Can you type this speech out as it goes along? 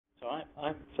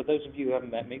for those of you who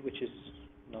haven't met me, which is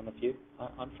none of you,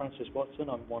 I'm Francis Watson.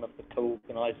 I'm one of the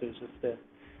co-organisers of the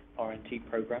RNT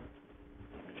program.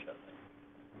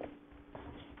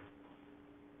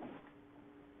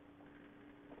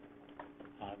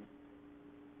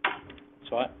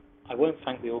 So I won't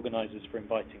thank the organisers for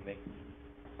inviting me.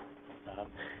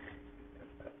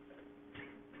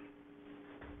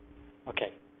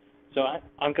 Okay, so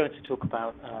I'm going to talk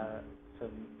about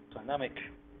some dynamic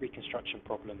reconstruction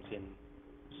problems in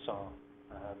SAR.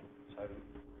 So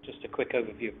just a quick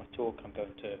overview of my talk. I'm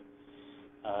going to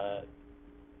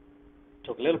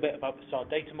talk a little bit about the SAR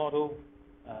data model,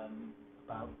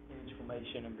 about image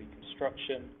formation and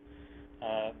reconstruction,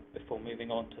 before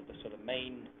moving on to the sort of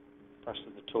main thrust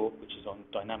of the talk, which is on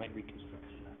dynamic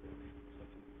reconstruction, so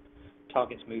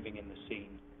targets moving in the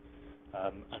scene,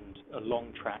 and a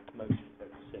long track motion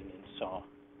focusing in SAR.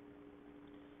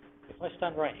 If I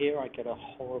stand right here, I get a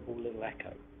horrible little echo,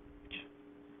 which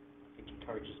I think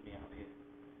encourages me out here.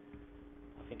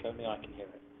 I think only I can hear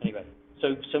it. Anyway,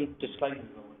 so some disclaimers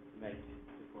I want to make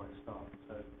before I start.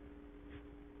 So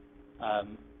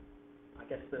I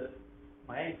guess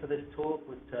my aim for this talk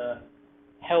was to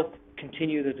help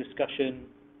continue the discussion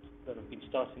that I've been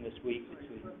starting this week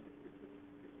between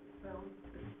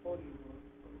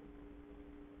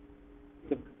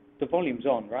the volume's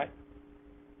on, right?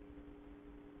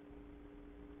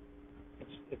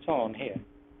 It's on here,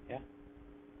 yeah?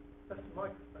 That's the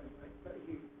microphone, right? But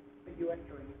are you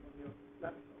echoing it on your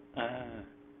laptop?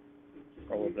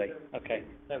 Probably. Okay,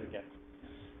 there we go.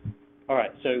 All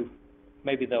right, so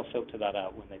maybe they'll filter that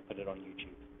out when they put it on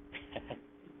YouTube.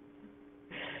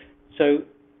 So,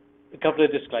 a couple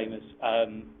of disclaimers.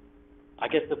 I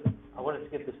guess I wanted to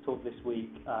give this talk this week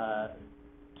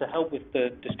to help with the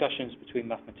discussions between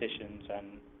mathematicians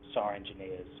and SAR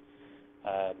engineers.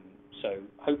 So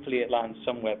hopefully it lands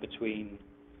somewhere between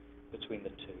the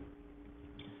two.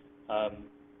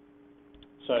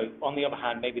 So on the other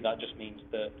hand, maybe that just means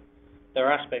that there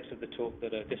are aspects of the talk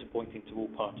that are disappointing to all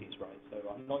parties, right? So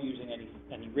I'm not using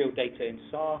any real data in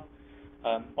SAR.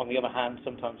 On the other hand,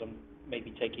 sometimes I'm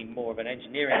maybe taking more of an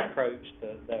engineering approach.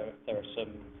 There are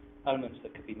some elements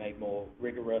that could be made more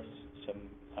rigorous, some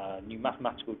new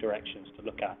mathematical directions to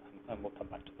look at, and we'll come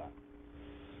back to that.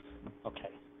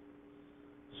 Okay.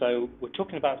 So we're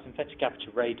talking about synthetic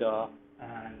aperture radar,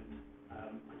 and I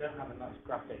don't have a nice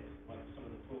graphic like some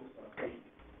of the talks that I've made.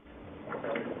 So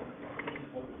this is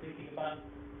what we're thinking about.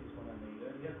 This is one I made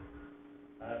earlier.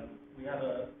 We have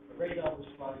a radar which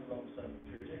flies along some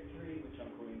trajectory, which I'm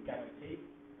calling gamma t,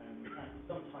 and at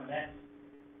some time s,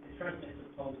 it transmits a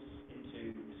pulse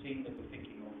into the scene that we're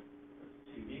thinking of as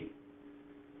 2D.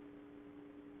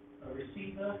 A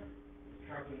receiver is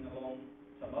traveling along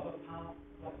some other path,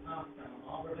 gamma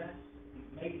r of s, is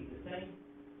maybe the same,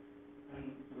 and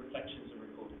the reflections are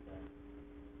recorded there.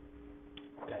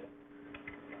 Okay.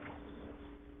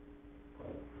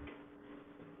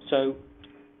 So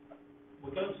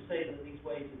we're going to say that these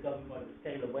waves are governed by the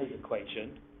scalar wave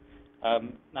equation.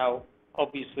 Now,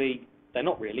 obviously, they're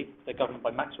not really. They're governed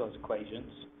by Maxwell's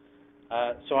equations.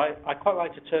 So I quite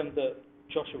like a term that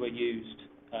Joshua used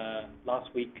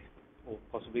last week, or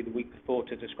possibly the week before,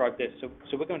 to describe this.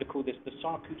 So we're going to call this the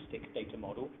sarcoustic data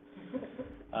model.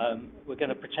 We're going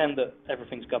to pretend that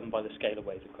everything's governed by the scalar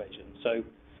wave equation. So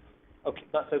okay,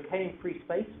 that's okay in free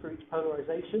space for each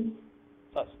polarization.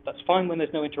 That's fine when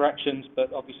there's no interactions,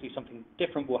 but obviously something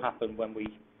different will happen when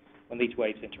these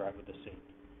waves interact with the scene.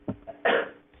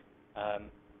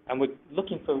 And we're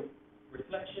looking for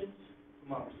reflections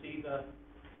from our receiver,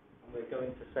 and we're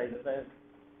going to say that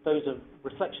those are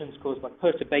reflections caused by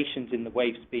perturbations in the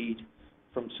wave speed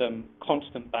from some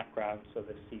constant background, so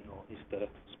the C naught is the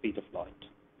speed of light.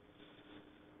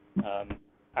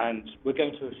 And we're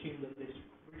going to assume that this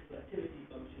reflectivity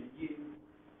function U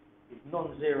is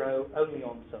non-zero only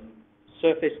on some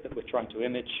surface that we're trying to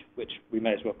image, which we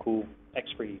may as well call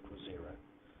x3 equals 0.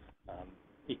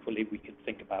 Equally, we could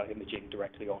think about imaging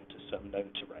directly onto some known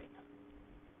terrain.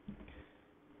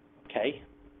 Okay.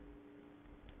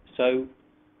 So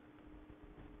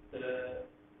the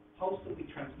pulse that we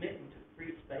transmit into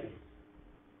free space,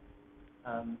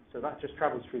 so that just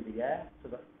travels through the air, so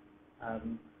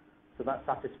that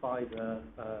satisfies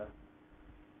a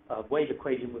wave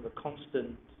equation with a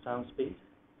constant sound speed.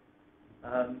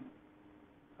 And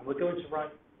we're going to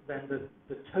write then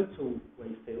the total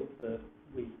wave field that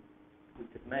we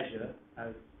could measure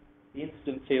as the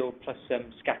incident field plus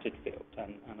some scattered field,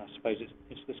 and I suppose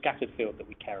it's the scattered field that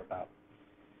we care about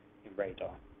in radar.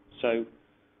 So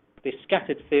this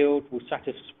scattered field will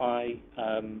satisfy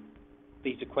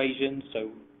these equations. So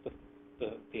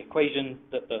the equation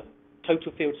that the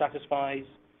total field satisfies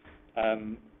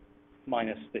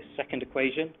minus this second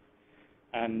equation,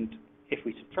 and if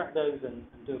we subtract those and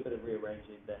do a bit of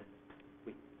rearranging, then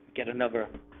we get another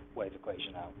wave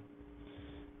equation out.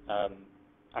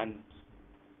 And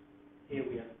here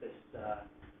we have this,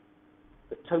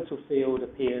 the total field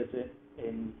appears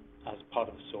in as part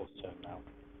of the source term now.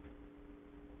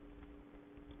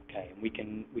 Okay, and we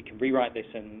can rewrite this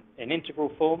in integral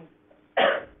form,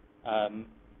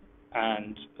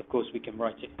 and of course we can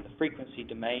write it in the frequency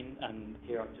domain, and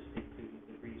here I've just included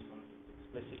the Reeves functions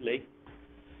explicitly.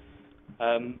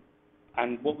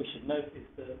 And what we should note is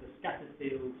that the scattered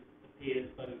field appears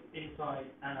both inside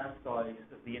and outside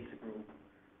of the integral,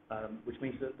 which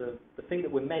means that the thing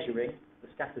that we're measuring, the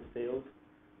scattered field,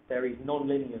 varies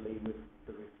non-linearly with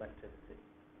the reflectivity.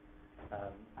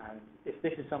 And if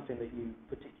this is something that you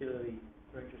particularly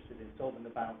are interested in solving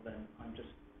about, then I'm just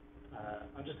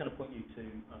going to point you to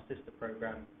our sister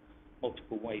program,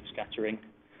 Multiple Wave Scattering,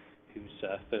 whose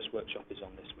first workshop is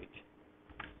on this week.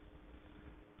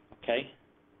 Okay.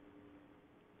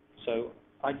 So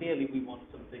ideally, we want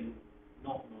something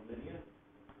not nonlinear.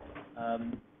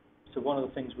 So one of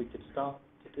the things we could start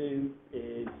to do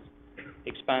is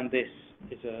expand this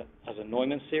as a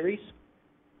Neumann series.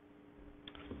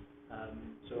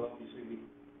 So obviously we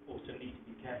also need to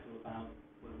be careful about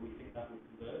whether we think that will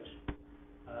converge.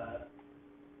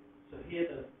 So here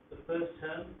the first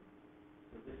term,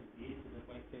 so this is the incident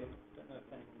wave field. I don't know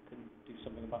if anyone can do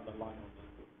something about the line on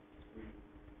the screen.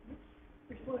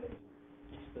 Which way?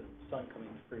 It's the sign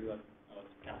coming through.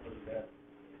 It's capital there.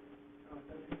 Oh, I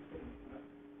don't think so.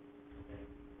 Okay.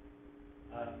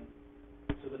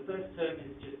 So the first term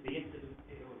is just the incident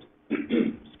field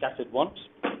scattered once.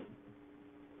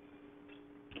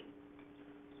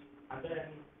 And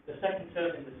then the second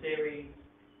term in the series,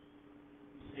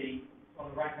 you see on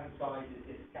the right-hand side is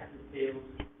this scattered field,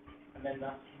 and then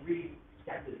that's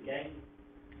re-scattered again,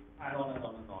 and on and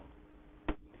on and on.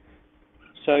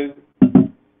 So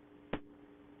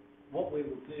what we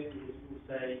will do is we'll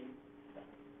say,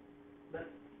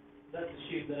 let's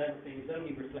assume that everything is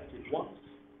only reflected once,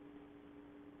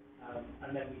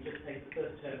 and then we just take the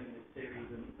first term in this series,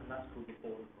 and that's called the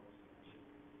Born approximation.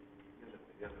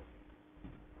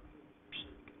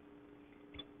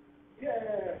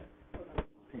 Yeah.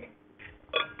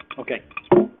 Okay.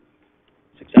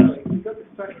 Success. You got this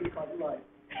actually quite right.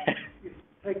 You've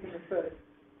taken the first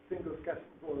single scattered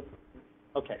Born approximation.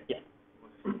 Okay, yeah.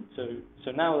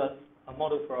 So now that a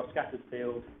model for our scattered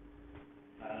field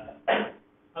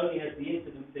only has the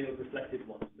incident field reflected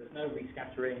once. There's no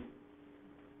rescattering.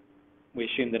 We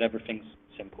assume that everything's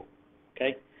simple.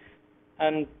 Okay?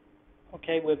 And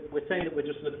okay, we're saying that we're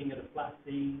just looking at a flat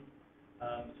scene,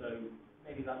 so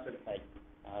maybe that's okay.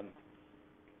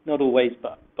 Not always,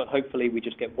 but hopefully we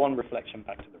just get one reflection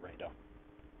back to the radar.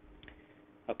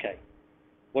 Okay.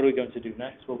 What are we going to do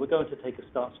next? Well, we're going to take a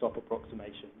start-stop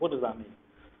approximation. What does that mean?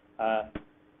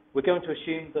 We're going to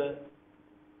assume that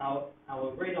our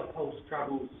radar pulse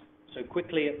travels so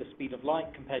quickly at the speed of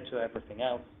light compared to everything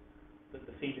else that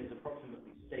the field is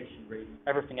approximately stationary.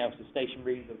 Everything else is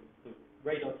stationary. The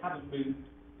radars haven't moved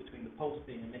between the pulse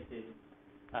being emitted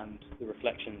and the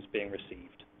reflections being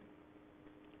received.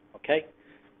 Okay?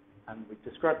 And we've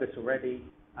described this already.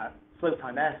 At slow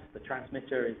time s, the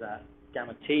transmitter is at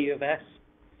gamma t of s.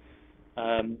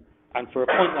 And for a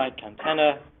point-like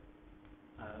antenna,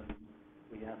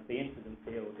 we have the incident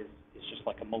field is just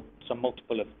like some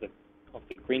multiple of the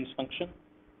Green's function.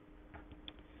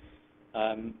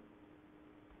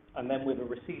 And then with a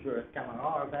receiver at gamma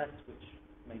r of s, which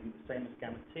may be the same as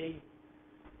gamma t,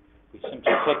 we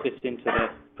simply plug this into the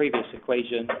previous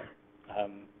equation,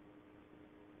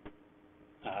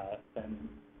 then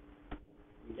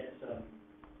we get some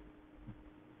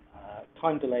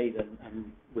time delayed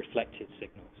and reflected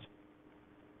signals.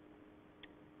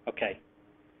 Okay.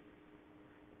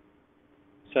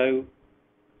 So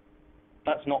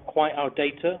that's not quite our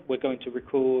data. We're going to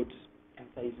record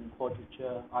phase and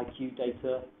quadrature, IQ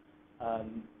data,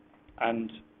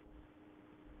 and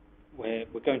we're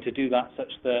going to do that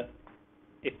such that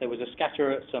if there was a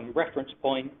scatterer at some reference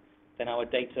point, then our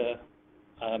data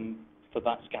for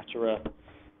that scatterer,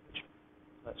 which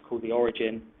let's call the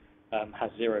origin, has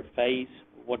zero phase.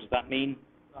 What does that mean?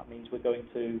 That means we're going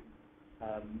to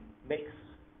mix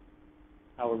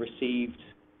our received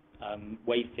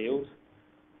wave field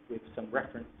with some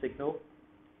reference signal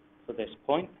for this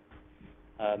point.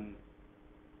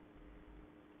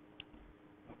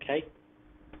 Okay.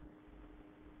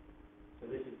 So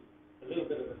this is a little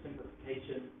bit of a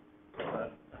simplification,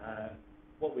 but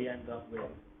what we end up with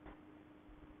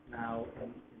now,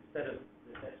 instead of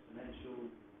this exponential,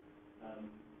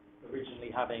 originally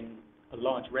having a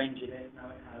large range in it. Now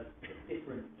it has a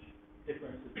difference of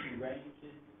two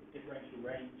ranges, a differential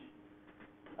range,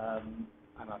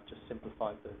 and I've just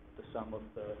simplified the sum of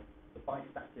the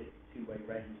bistatic two-way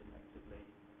range effectively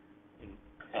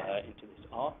into this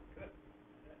R.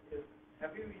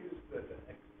 Have you used that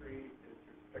X3 is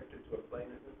restricted to a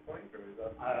plane at this point, or is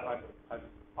that?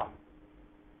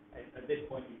 At this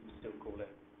point, you can still call it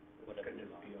whatever you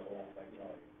like. Be a whole thing,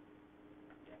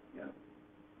 Yeah.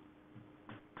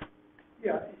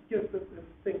 Yeah, it's just that the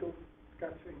single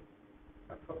scattering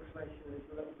approximation is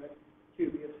a little bit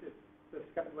dubious if the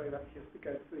scatter wave actually has to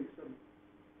go through some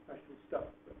special stuff.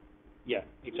 But yeah,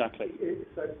 exactly.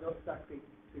 So it's not exactly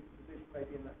superposition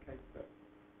maybe in that case, but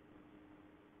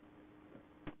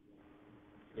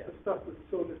yeah. The stuff was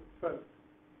sort of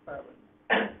transparent,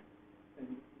 and you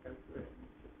can go through it. And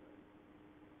it's just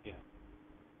yeah.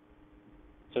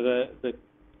 So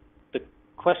the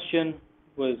question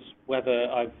was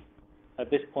whether I've at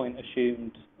this point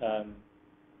assumed that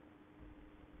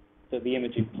the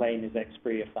imaging plane is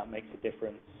X3 if that makes a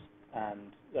difference,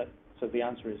 and so the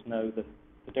answer is no. The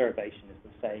derivation is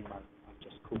the same. I've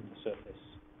just called the surface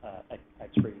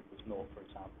X3 equals 0, for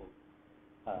example,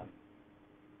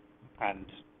 and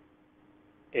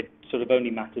it sort of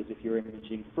only matters if you're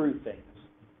imaging through things,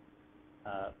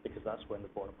 because that's when the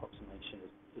Born approximation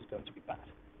is going to be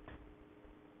bad.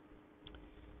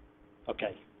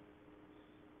 Okay.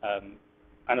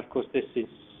 And of course, this is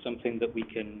something that we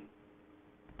can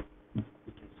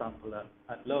sample at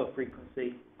lower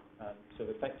frequency. So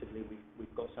effectively,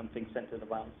 we've got something centered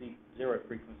around zero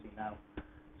frequency now.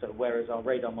 So whereas our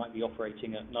radar might be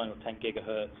operating at 9 or 10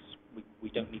 gigahertz, we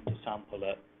don't need to sample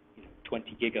at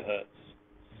 20 gigahertz.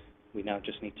 We now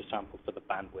just need to sample for the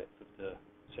bandwidth of the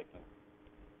signal.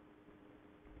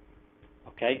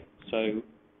 Okay, so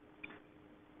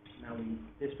now we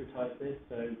discretize this.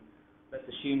 So let's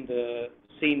assume the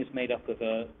scene is made up of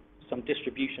some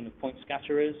distribution of point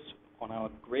scatterers on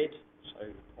our grid. So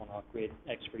on our grid,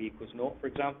 X3 equals 0, for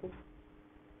example.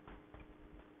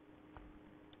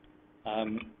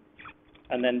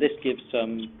 And then this gives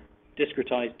some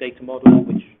discretized data model,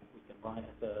 which we can write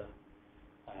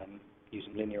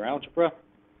using linear algebra.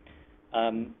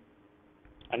 And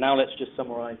now let's just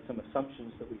summarize some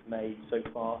assumptions that we've made so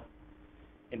far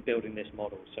in building this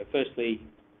model. So firstly,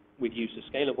 we've used a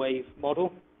scalar wave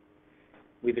model.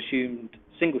 We've assumed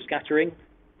single scattering.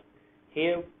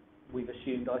 Here, we've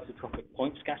assumed isotropic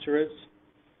point scatterers,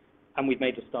 and we've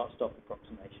made a start-stop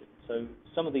approximation. So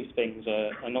some of these things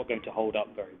are not going to hold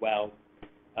up very well,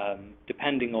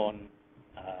 depending on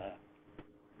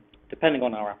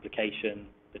our application,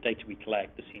 the data we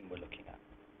collect, the scene we're looking at.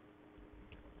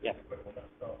 Yeah. That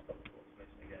start-stop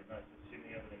approximation again. That's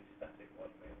assuming everything's static,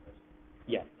 like that.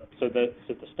 Yeah. So the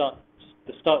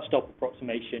start-stop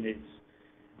approximation is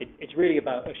it's really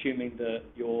about assuming that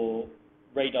your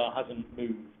radar hasn't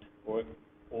moved or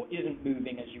isn't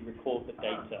moving as you record the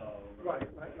data. Right.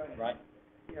 Right?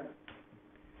 Yeah.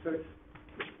 So it's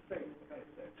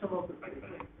tomography.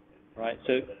 Right.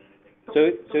 So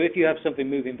if you have something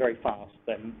moving very fast,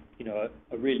 then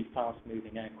a really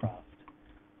fast-moving aircraft,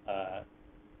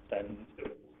 then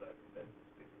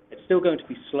it's still going to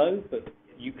be slow, but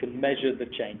you can measure the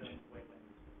change.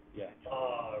 Yeah.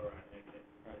 Oh, right. Okay.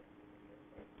 Right.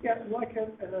 Yeah, like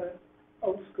an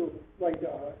old school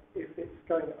radar, if it's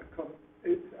going at a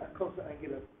constant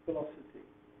angular velocity,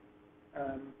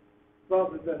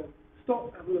 rather than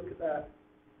stop, have a look at that,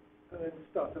 and then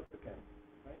start up again,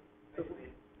 right? Doesn't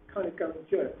it kind of go in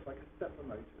jerks like a stepper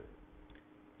motor?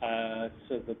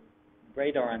 So the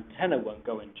radar antenna won't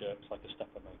go in jerks like a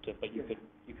stepper motor, but you could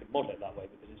model it that way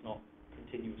because it's not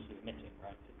continuously emitting,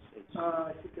 right? It's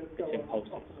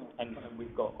impulses, and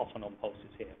we've got off and on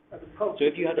pulses here. So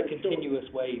if you had a continuous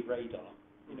wave radar,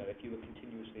 if you were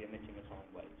continuously emitting a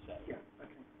sine wave, say,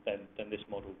 then this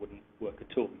model wouldn't work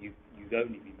at all. You'd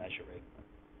only be measuring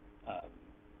the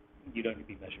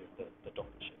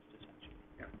Doppler shift essentially.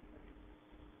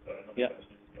 So another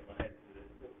question just got my head.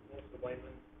 What's the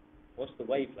wavelength? What's the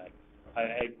wavelength?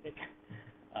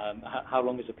 How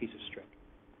long is a piece of string?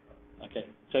 Okay,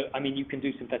 so you can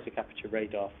do synthetic aperture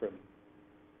radar from,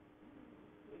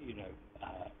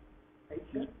 I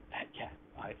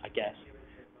guess,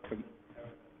 from,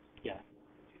 yeah.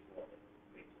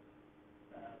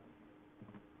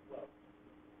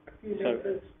 A few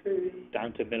meters to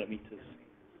down to millimeters.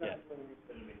 Yeah.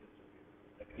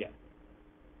 Yeah.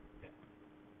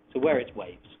 So where it's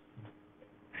waves.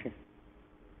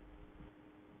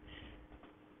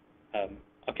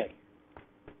 Okay.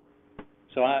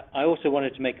 So I also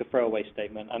wanted to make a throwaway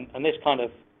statement, and this kind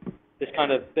of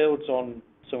builds on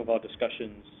some of our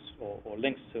discussions or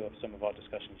links to some of our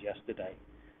discussions yesterday,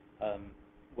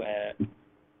 where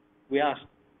we asked,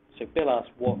 so Bill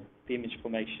asked what the image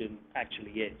formation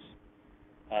actually is.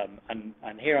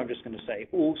 And here I'm just going to say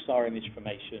all star image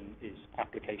formation is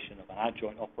application of an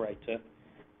adjoint operator,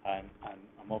 and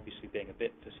I'm obviously being a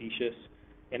bit facetious.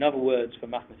 In other words, for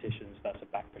mathematicians, that's a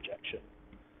back projection.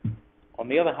 On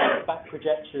the other hand, back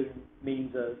projection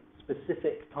means a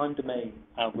specific time domain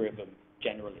algorithm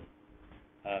generally,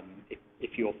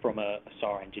 if you're from a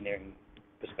SAR engineering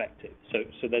perspective.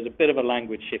 So there's a bit of a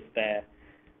language shift there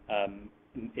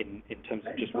in terms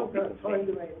of just what people think. Time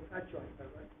domain adjoint, though,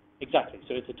 right? Exactly.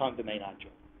 So it's a time domain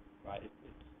adjoint, right? It's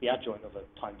the adjoint of a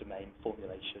time domain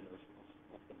formulation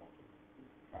of the model,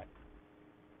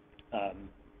 right?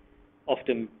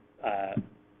 Often,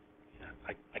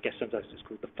 I guess sometimes it's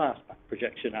called the fast back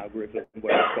projection algorithm,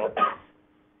 where it's got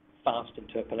fast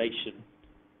interpolation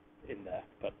in there,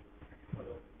 but.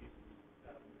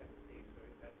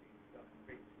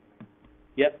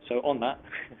 Yep, so on that,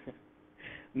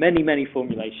 many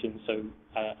formulations. So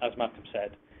as Malcolm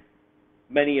said,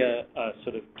 many are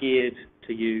sort of geared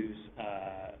to use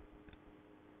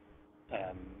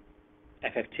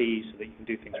FFTs so that you can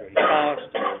do things really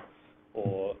fast,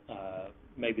 or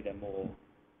maybe they're more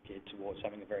geared towards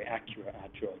having a very accurate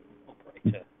adjoint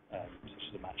operator, such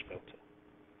as a match filter.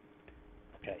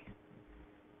 Okay,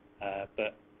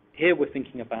 but here we're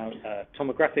thinking about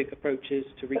tomographic approaches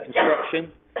to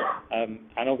reconstruction.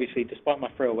 And obviously, despite my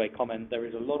throwaway comment, there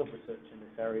is a lot of research in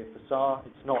this area for SAR.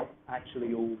 It's not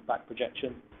actually all back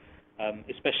projection,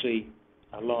 especially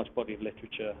a large body of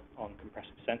literature on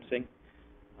compressive sensing.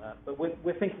 But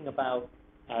we're thinking about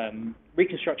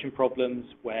reconstruction problems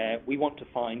where we want to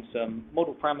find some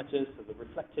model parameters of the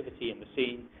reflectivity in the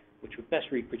scene, which would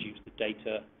best reproduce the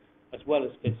data, as well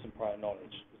as fit some prior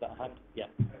knowledge. Is that a hand? Yeah.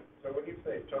 So when you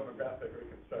say tomographic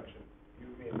reconstruction, you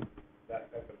mean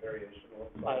that's a variational?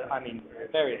 I mean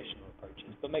variational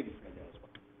approaches, but maybe familiar as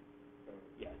well.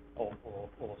 Yeah,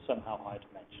 or somehow higher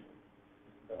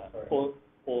dimensional.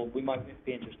 Or we might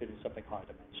be interested in something higher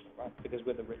dimensional, right? Because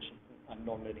we're the rich and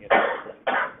nonlinear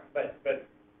tomography. But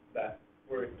that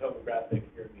word tomographic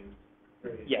here means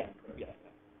variational.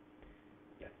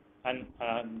 Yeah.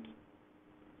 And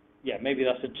yeah, maybe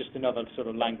that's just another sort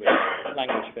of language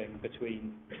thing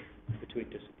between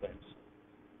disciplines.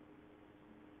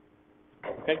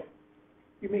 Okay.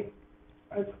 You mean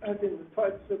as in the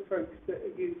types of approaches that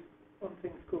are used on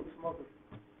things called tomography?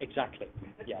 Exactly.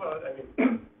 Yeah. Well, I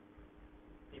mean,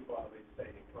 people always say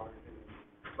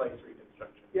place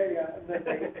reconstruction. Yeah, and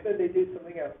then they do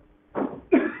something else.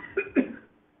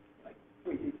 Like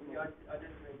 3D tomography. I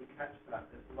didn't really catch that.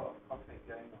 There's a lot of coughing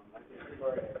going on.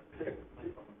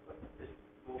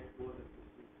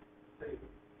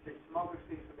 So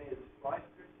tomography for me is a slice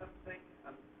through something,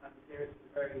 and here it's a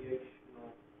variational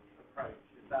approach.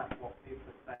 Is that what people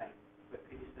are saying? But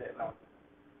can you say it louder?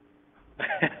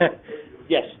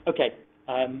 Yes. Okay.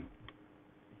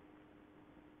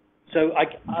 So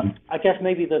I guess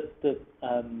maybe the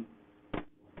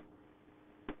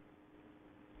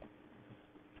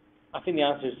I think the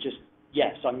answer is just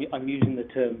yes. I'm using the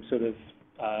term sort of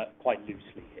quite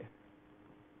loosely here,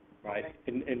 right?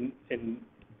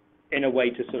 In a way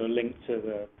to sort of link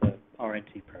to the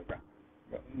RNT program,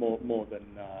 more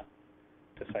than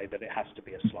to say that it has to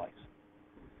be a slice.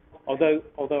 Although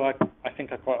I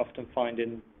think I quite often find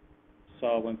in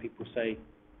SAR when people say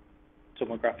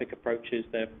tomographic approaches,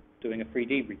 they're doing a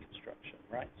 3D reconstruction,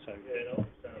 right? So yeah, it also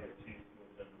sounds too more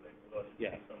generally. Although I yeah.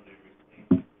 think somebody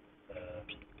recently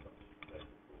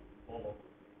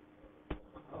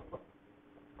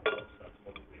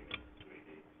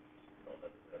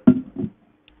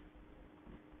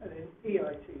And in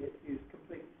EIT, it's used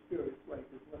completely spurious way.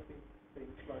 There's nothing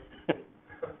being sliced.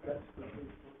 That's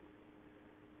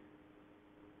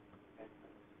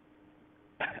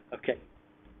Okay.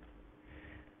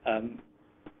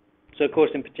 So of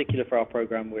course, in particular for our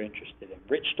program, we're interested in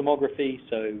rich tomography,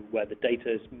 so where the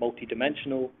data is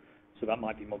multidimensional, so that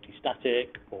might be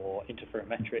multistatic or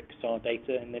interferometric SAR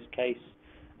data in this case,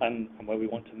 and where we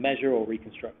want to measure or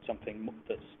reconstruct something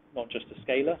that's not just a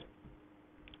scalar.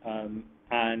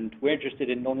 And we're interested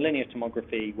in nonlinear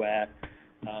tomography, where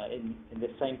in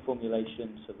this same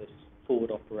formulation, so this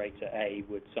forward operator A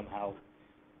would somehow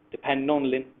depend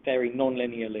very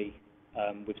non-linearly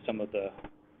with some of the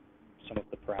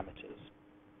parameters.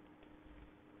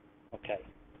 Okay.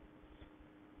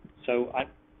 So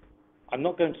I'm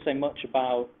not going to say much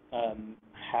about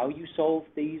how you solve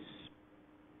these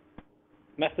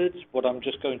methods. What I'm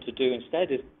just going to do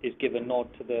instead is give a nod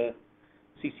to the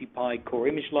CCPy core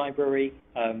image library,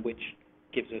 which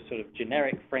gives a sort of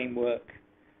generic framework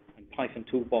and Python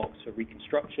toolbox for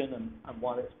reconstruction, and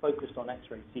while it's focused on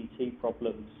X-ray CT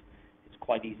problems, it's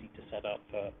quite easy to set up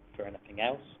for anything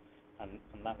else, and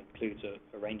that includes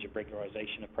a range of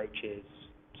regularization approaches,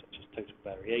 such as total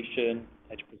variation,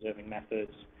 edge-preserving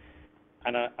methods,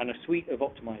 and a suite of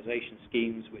optimization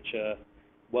schemes which are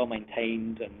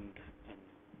well-maintained and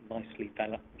nicely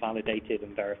validated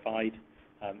and verified,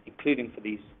 including for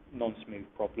these non-smooth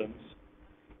problems.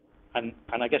 And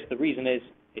I guess the reason is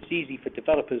it's easy for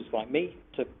developers like me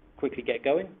to quickly get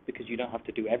going because you don't have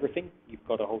to do everything. You've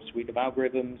got a whole suite of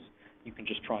algorithms. You can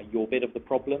just try your bit of the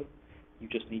problem. You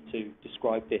just need to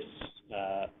describe this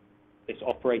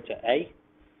operator A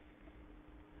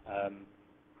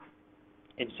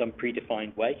in some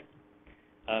predefined way.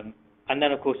 And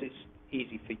then, of course, it's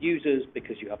easy for users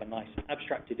because you have a nice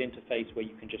abstracted interface where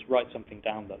you can just write something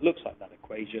down that looks like that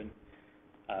equation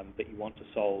that you want to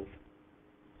solve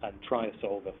and try a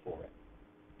solver for it.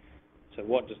 So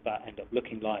what does that end up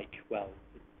looking like? Well,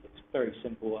 it's very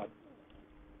simple.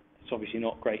 It's obviously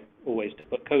not great always to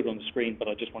put code on the screen, but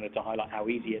I just wanted to highlight how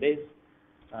easy it is.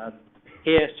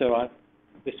 Here, so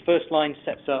this first line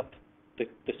sets up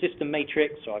the system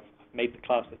matrix. So I've made the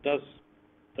class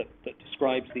that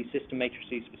describes these system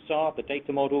matrices for SAR, the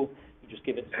data model. You just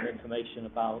give it some information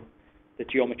about the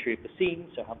geometry of the scene,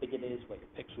 so how big it is, where your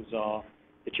pixels are,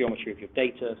 the geometry of your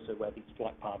data, so where these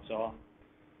flight paths are.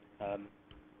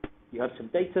 You have some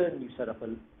data, and you set up,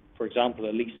 for example,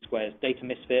 a least squares data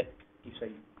misfit. You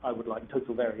say, I would like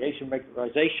total variation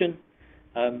regularization.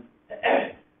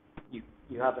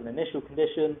 You have an initial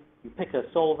condition, you pick a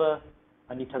solver,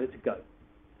 and you tell it to go.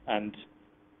 And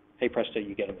hey presto,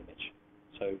 you get an image.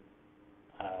 So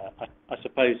I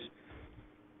suppose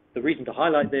the reason to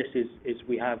highlight this is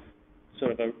we have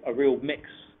sort of a real mix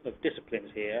of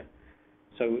disciplines here.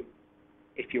 So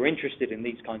if you're interested in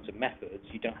these kinds of methods,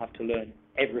 you don't have to learn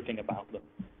everything about them.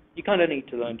 You kind of need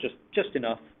to learn just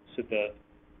enough so that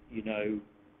you know,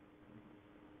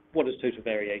 what does total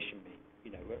variation mean?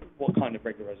 You know, what kind of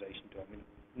regularization do I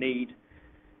need?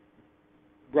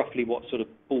 Roughly what sort of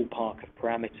ballpark of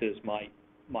parameters might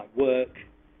work?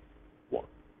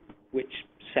 Which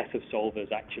set of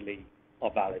solvers actually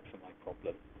are valid for my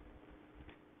problem?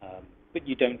 But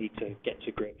you don't need to get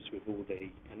to grips with all the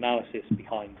analysis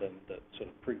behind them that sort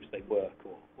of proves they work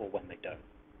or when they don't.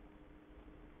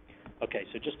 Okay,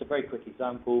 so just a very quick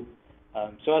example.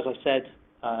 So as I said,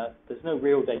 there's no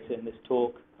real data in this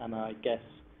talk, and I guess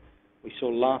we saw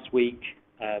last week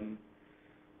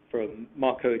from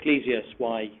Marco Iglesias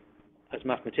why, as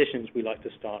mathematicians, we like to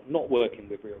start not working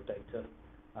with real data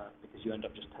because you end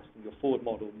up just testing your forward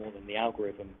model more than the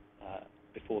algorithm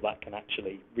before that can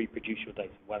actually reproduce your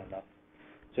data well enough.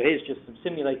 So here's just some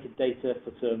simulated data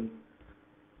for some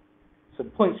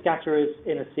point scatterers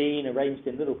in a scene arranged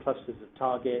in little clusters of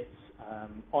targets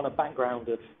on a background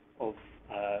of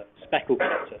speckle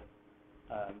clutter.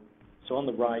 So on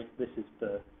the right, this is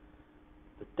the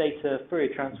data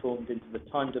Fourier transformed into the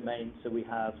time domain. So we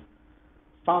have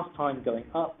fast time going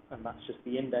up, and that's just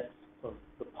the index of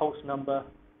the pulse number,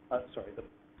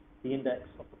 the index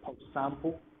of the pulse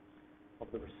sample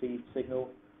of the received signal,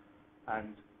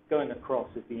 and going across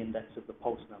is the index of the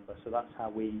pulse number. So that's how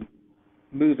we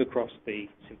move across the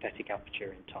synthetic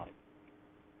aperture in time.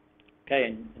 Okay,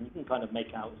 and you can kind of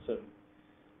make out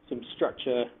some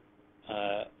structure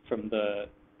from the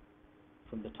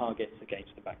targets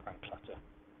against the background clutter.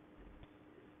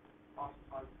 Fast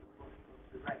times proportional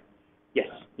to range?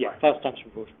 Yes, yeah, fast times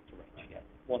proportional to range, yeah.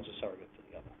 One's a surrogate for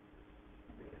the other.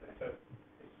 So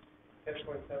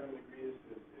 10.7 degrees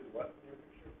is what in your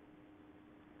picture?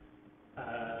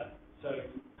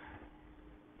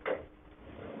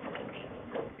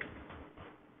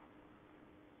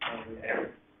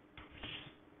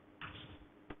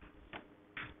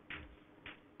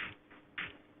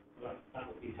 That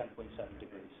would be 10.7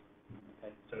 degrees.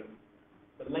 Okay, so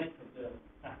the length of the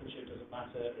aperture doesn't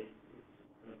matter. It's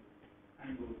the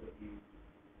angle that you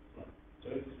plug. So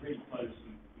if it's really close,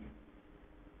 you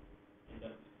end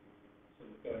up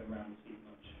sort of going around the scene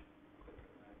much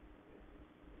quicker. Right?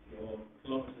 If you're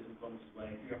kilometers and kilometers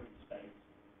away, if you're up in space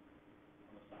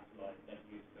on a satellite, then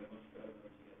you go much further to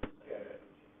get the same.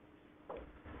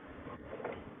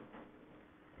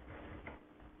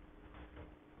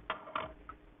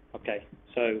 Okay,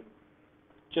 so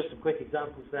just some quick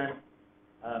examples then.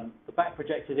 The back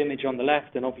projected image on the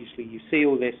left, and obviously you see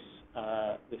all this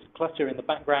clutter in the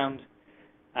background,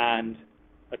 and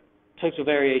a total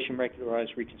variation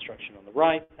regularized reconstruction on the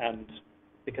right. And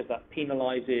because that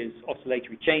penalizes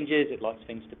oscillatory changes, it likes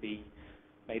things to be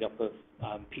made up of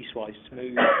piecewise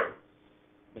smooth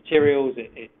materials.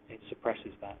 It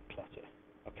suppresses that clutter.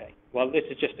 Okay, well, this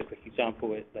is just a quick example.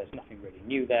 There's nothing really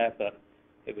new there, but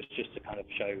it was just to kind of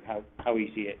show how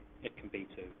easy it can be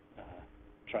to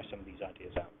try some of these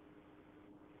ideas out.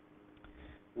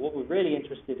 What we're really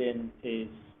interested in is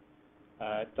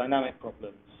dynamic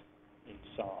problems in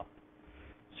SAR.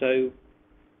 So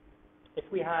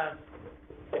if we have,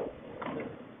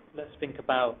 let's think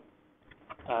about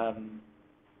the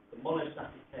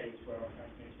monostatic case where our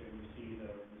transmitter and receiver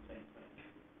are in the same place.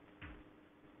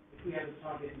 If we have a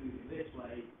target moving this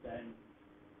way, then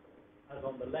as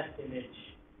on the left image,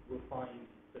 we'll find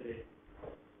that it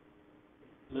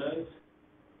blurs,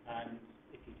 and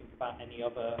if you think about any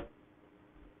other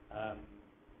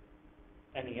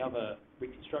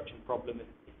reconstruction problem,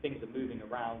 if things are moving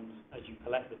around as you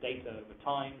collect the data over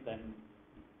time, then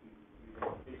you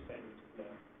expect it to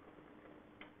blur.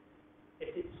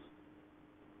 If it's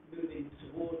moving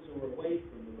towards or away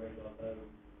from the radar, though,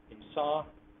 in SAR,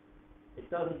 it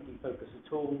doesn't defocus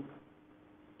at all.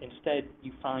 Instead,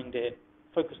 you find it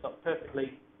focused up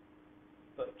perfectly,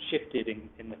 but shifted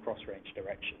in the cross-range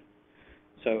direction.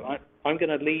 So I'm going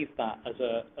to leave that as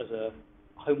a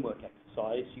homework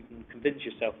exercise. You can convince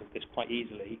yourself of this quite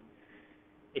easily.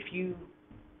 If you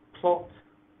plot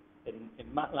in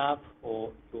MATLAB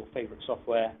or your favorite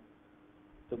software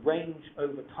the range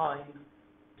over time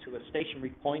to a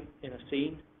stationary point in a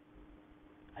scene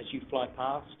as you fly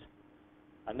past,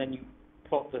 and then you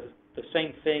plot the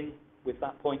same thing with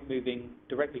that point moving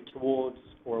directly towards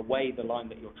or away the line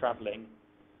that you're traveling,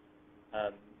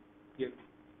 you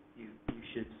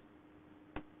should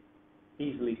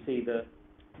easily see that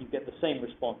you get the same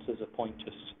response as a point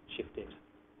just shifted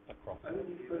across.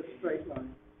 Only for a straight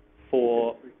line.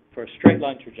 For a straight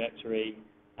line trajectory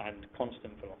and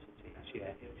constant velocities,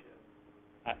 yeah.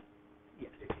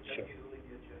 Yes, sure.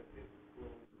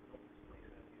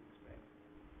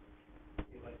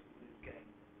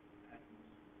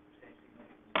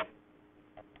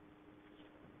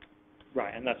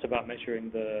 Right, and that's about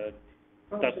measuring the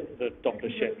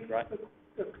Doppler shift, right?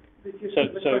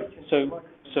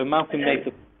 So Malcolm made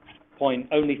the point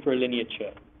only for a linear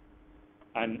chirp,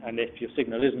 and if your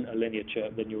signal isn't a linear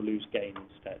chirp, then you'll lose gain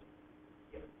instead.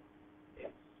 Yeah.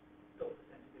 It's Doppler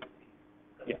sensitivity.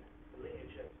 Yeah. The linear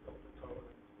chirp is Doppler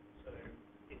tolerant. So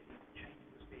if you change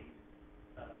the speed,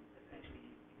 essentially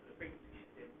you put a frequency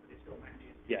shift in, but it still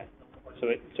manages. Yeah.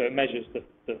 So it measures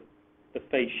the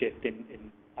phase shift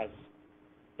as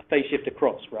a phase shift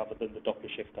across rather than the Doppler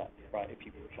shift up, right? If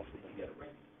you plot it, yeah.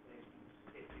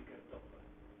 If you go Doppler,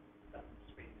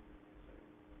 speed. So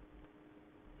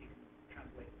you can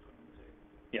translate between the two.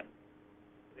 Yeah.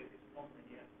 But if it's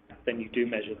non-linear, Then you do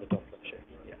measure the Doppler shift,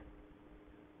 yeah.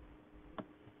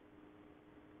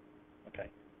 Okay.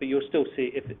 But you'll still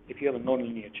see, if you have a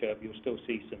non-linear chirp, you'll still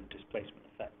see some displacement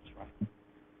effects, right?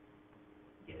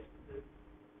 yes, the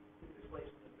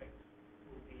displacement effect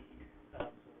will be sort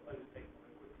of overtaken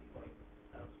very quickly by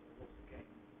sort of loss of gain.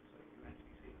 So you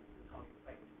actually see the target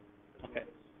fade. Okay.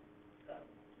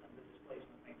 And the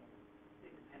displacement may not,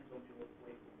 it depends on your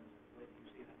waveform as to whether you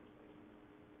see that displacement.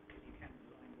 Because you can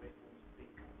design waveforms to be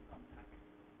kind of untacked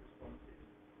responses,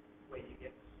 where you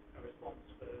get a response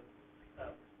for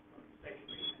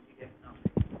stationary and you get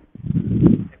nothing.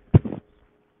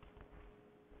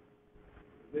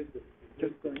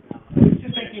 Just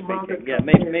thinking, Margaret. Yeah,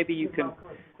 maybe you can,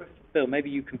 Bill, maybe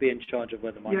you can be in charge of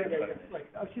where the microphone is. Right.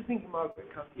 I was just thinking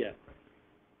Margaret comes. Yeah.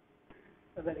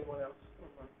 And anyone else.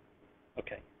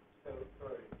 Okay. So,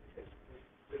 sorry,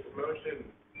 this motion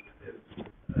is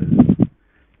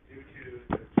due to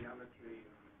the geometry,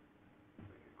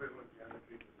 like equivalent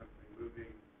geometry to something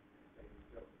moving, staying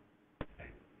still.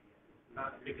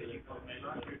 Not because you can't measure.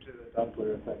 Not due to the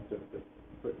Doppler effect of the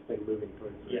thing moving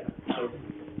towards the. Yeah. So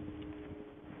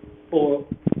for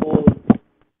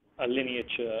a linear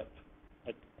chirp,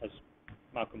 as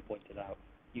Malcolm pointed out,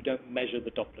 you don't measure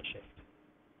the Doppler shift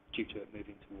due to it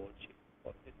moving towards you,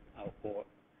 or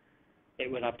it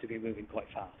would have to be moving quite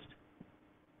fast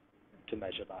to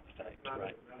measure that effect,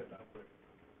 right?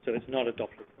 So it's not a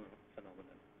Doppler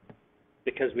phenomenon.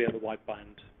 Because we have a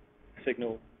wideband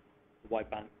signal, a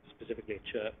wideband, specifically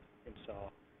a chirp in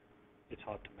SAR, it's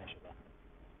hard to measure that.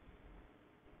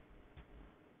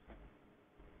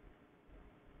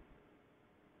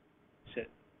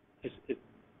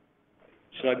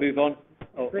 Should I move on?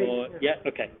 Or yeah,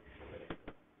 okay.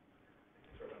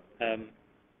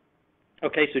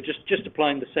 Okay, so just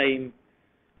applying the same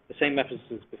methods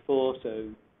as before. So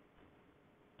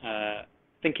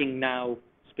thinking now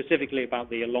specifically about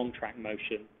the along track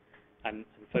motion and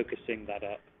focusing that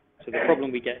up. So the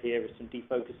problem we get here is some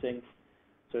defocusing.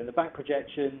 So in the back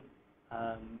projection,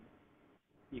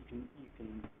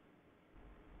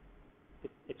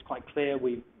 it's quite clear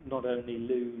we not only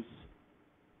lose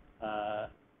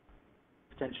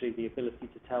potentially the ability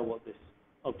to tell what this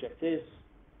object is,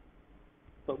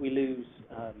 but we lose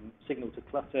signal to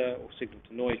clutter or signal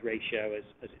to noise ratio as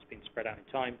it's been spread out in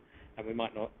time, and we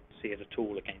might not see it at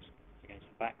all against the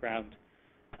background.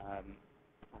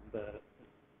 And the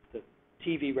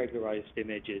TV regularized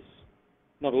image is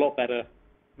not a lot better.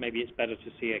 Maybe it's better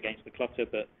to see against the clutter,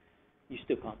 but you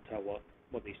still can't tell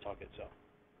what these targets are.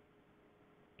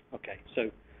 Okay, so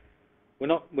we're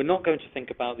not going to think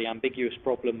about the ambiguous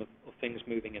problem of things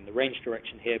moving in the range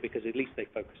direction here, because at least they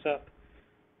focus up.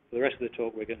 For the rest of the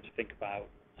talk, we're going to think about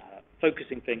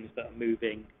focusing things that are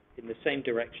moving in the same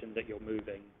direction that you're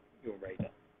moving your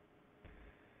radar.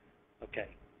 Okay,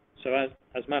 so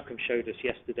as Malcolm showed us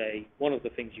yesterday, one of the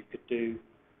things you could do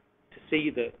to see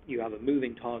that you have a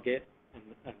moving target and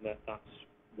that's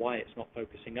why it's not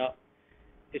focusing up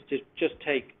is to just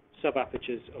take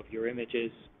sub-apertures of your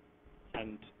images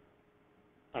and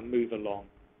move along,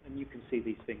 and you can see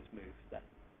these things move then.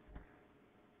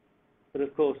 But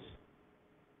of course,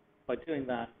 by doing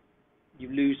that, you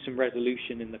lose some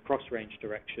resolution in the cross-range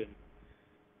direction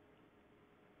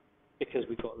because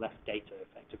we've got less data,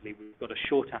 effectively. We've got a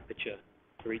short aperture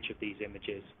for each of these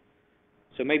images.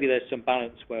 So maybe there's some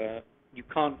balance where you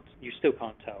still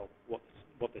can't tell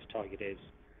what this target is.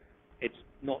 It's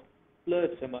not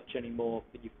blurred so much anymore,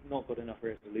 but you've not got enough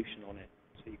resolution on it,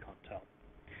 so you can't tell.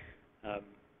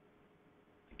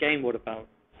 Again, what about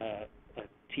a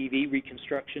TV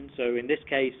reconstruction? So in this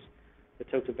case, the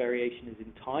total variation is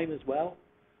in time as well.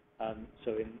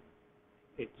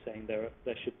 It's saying there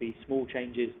should be small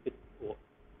changes, or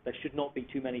there should not be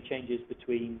too many changes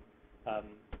between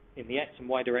in the X and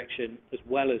Y direction, as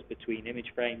well as between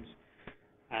image frames.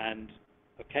 And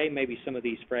okay, maybe some of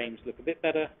these frames look a bit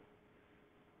better,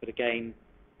 but again,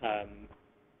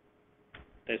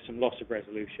 there's some loss of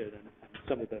resolution, and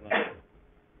some of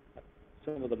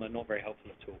them are not very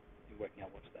helpful at all in working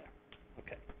out what's there.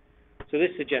 Okay, so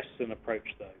this suggests an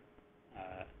approach, though,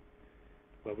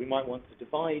 where we might want to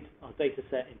divide our data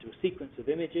set into a sequence of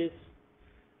images,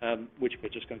 which we're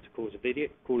just going to call a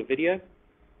video,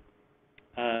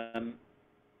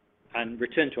 and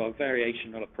return to our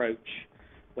variational approach,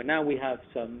 where now we have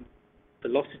some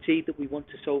velocity that we want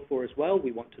to solve for as well.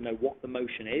 We want to know what the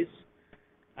motion is,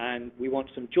 and we want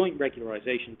some joint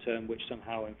regularization term which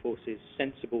somehow enforces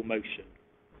sensible motion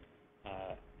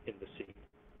in the scene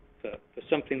for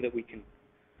something that we can,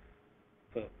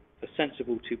 for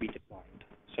sensible to be defined.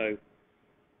 So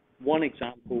one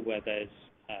example where there's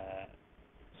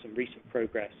some recent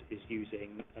progress is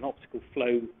using an optical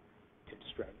flow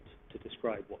constraint to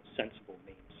describe what sensible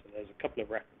means. So there's a couple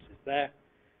of references there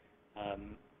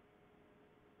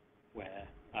where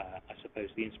I suppose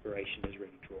the inspiration is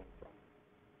really drawn from.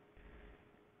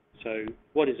 So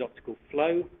what is optical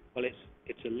flow? Well,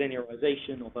 it's a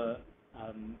linearization of a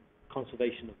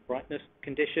conservation of brightness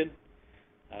condition.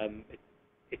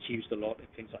 It's used a lot in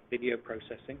things like video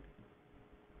processing.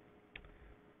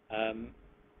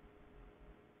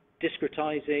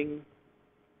 Discretizing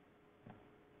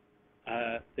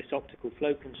this optical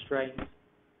flow constraint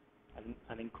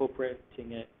and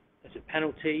incorporating it as a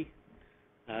penalty,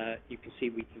 you can see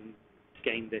we can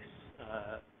gain this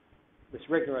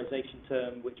regularization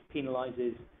term which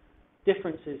penalizes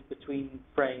differences between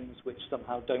frames which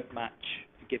somehow don't match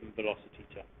a given velocity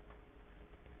term.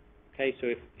 Okay, so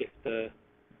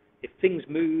if things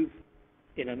move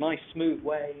in a nice smooth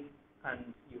way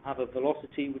and you have a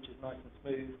velocity which is nice and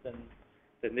smooth,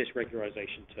 then this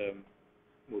regularization term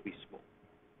will be small.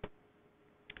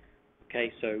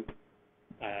 Okay, so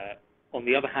on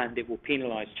the other hand, it will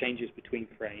penalize changes between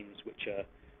frames which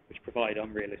provide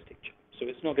unrealistic jumps. So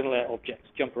it's not going to let objects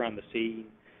jump around the scene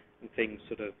and things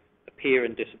sort of appear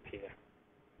and disappear.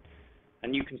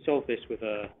 And you can solve this with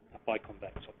a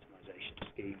biconvex optimization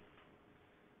scheme,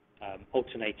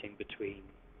 alternating between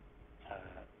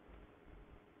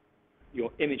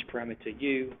your image parameter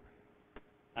u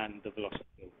and the velocity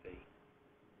field v.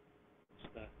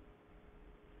 So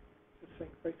Just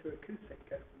think photoacoustic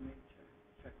gets the name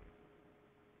check.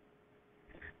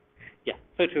 Yeah,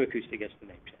 photoacoustic gets the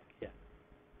name check, yeah.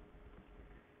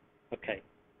 Okay.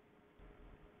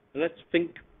 Let's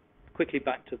think quickly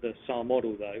back to the SAR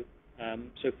model, though.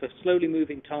 So for slowly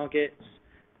moving targets,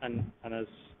 and as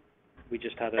we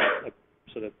just had a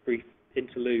sort of brief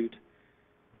interlude,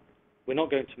 we're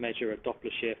not going to measure a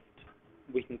Doppler shift.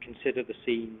 We can consider the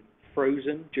scene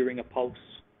frozen during a pulse,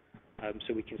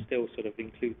 so we can still sort of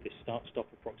include this start-stop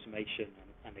approximation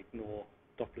and ignore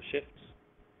Doppler shifts.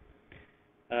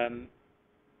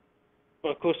 But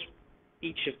of course,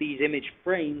 each of these image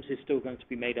frames is still going to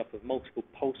be made up of multiple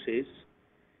pulses,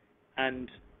 and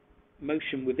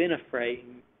motion within a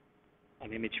frame,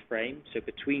 an image frame, so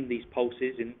between these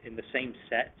pulses in the same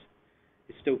set,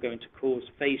 is still going to cause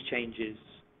phase changes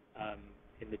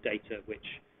in the data,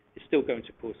 which is still going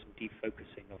to cause some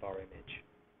defocusing of our image.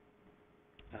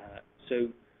 So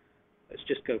let's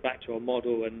just go back to our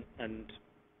model, and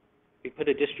we put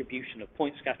a distribution of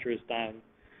point scatterers down,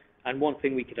 and one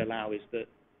thing we could allow is that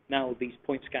now these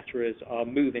point scatterers are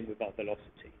moving with our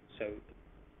velocity. So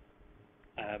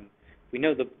we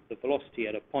know the velocity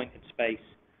at a point in space,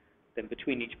 then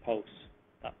between each pulse,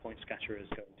 that point scatterer is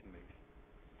going to move.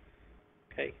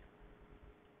 Okay.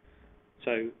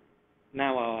 So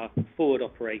now our forward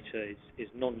operator is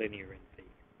nonlinear in V.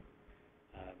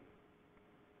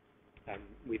 And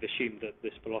we've assumed that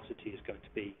this velocity is going to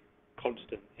be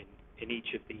constant in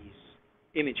each of these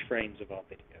image frames of our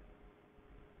video.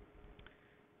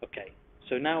 Okay,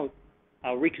 so now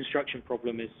our reconstruction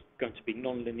problem is going to be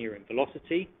nonlinear in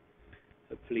velocity,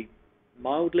 hopefully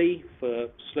mildly for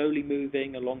slowly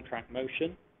moving along track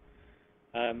motion.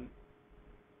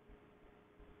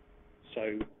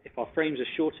 So if our frames are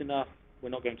short enough, we're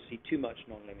not going to see too much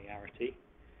nonlinearity.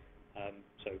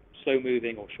 So slow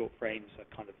moving or short frames are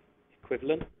kind of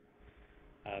equivalent.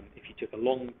 If you took a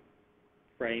long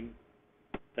frame,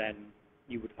 then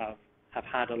you would have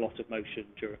had a lot of motion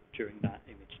during that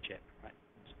image chip, right?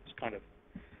 It's kind of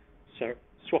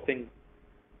swapping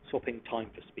time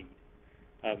for speed.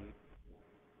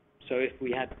 So if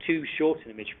we had too short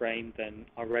an image frame, then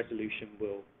our resolution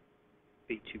will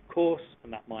be too coarse,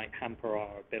 and that might hamper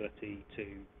our ability to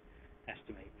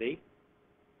estimate V.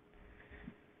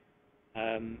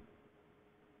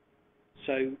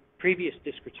 So previous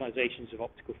discretizations of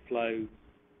optical flow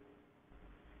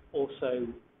also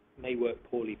may work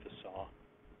poorly for SAR.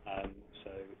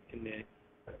 So in the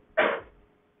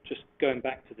just going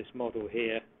back to this model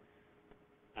here,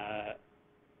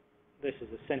 this is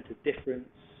a center difference,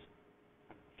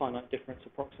 finite difference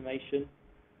approximation,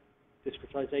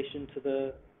 discretization to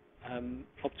the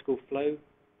optical flow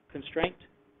constraint.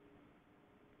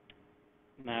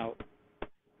 Now,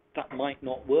 that might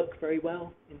not work very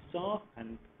well in SAR,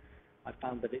 and I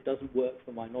found that it doesn't work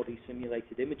for my NODI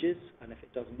simulated images, and if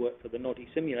it doesn't work for the NODI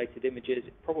simulated images,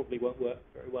 it probably won't work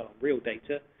very well on real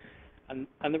data. And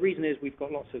the reason is we've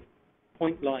got lots of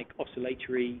point-like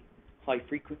oscillatory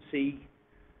high-frequency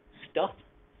stuff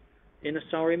in a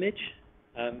SAR image.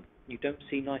 You don't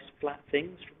see nice flat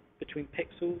things between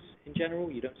pixels in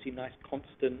general. You don't see nice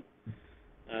constant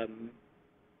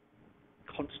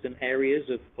areas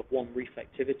of one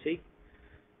reflectivity.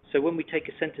 So when we take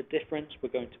a center difference, we're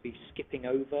going to be skipping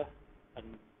over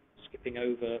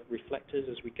reflectors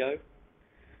as we go.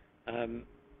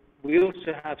 We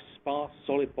also have sparse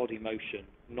solid body motion,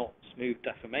 not smooth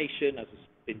deformation, as has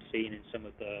been seen in some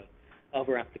of the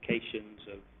other applications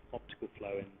of optical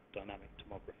flow in dynamic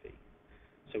tomography.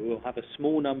 So we'll have a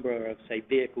small number of, say,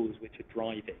 vehicles which are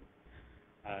driving,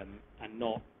 and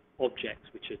not objects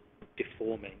which are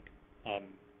deforming,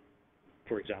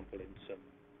 for example, in some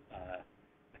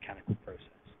mechanical process.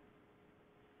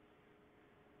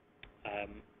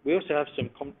 We also have some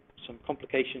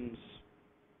complications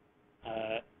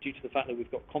due to the fact that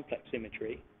we've got complex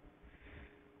imagery.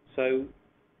 So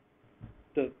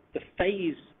the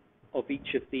phase of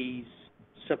each of these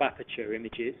sub-aperture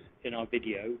images in our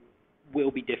video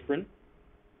will be different.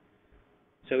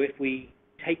 So if we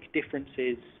take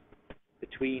differences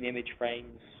between image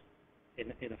frames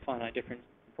in a finite difference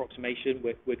approximation,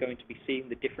 we're going to be seeing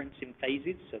the difference in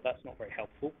phases, so that's not very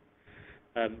helpful.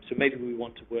 So maybe we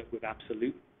want to work with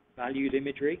absolute valued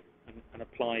imagery and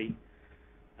apply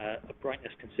a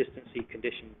brightness consistency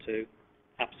condition to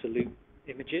absolute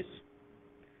images.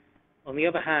 On the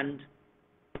other hand,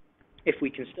 if we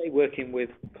can stay working with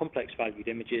complex valued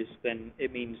images, then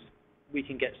it means we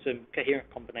can get some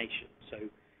coherent combinations. So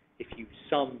if you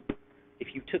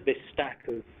took this stack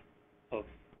of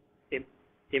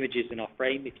images in our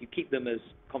frame, if you keep them as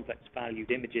complex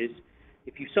valued images,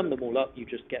 if you sum them all up, you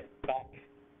just get back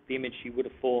the image you would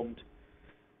have formed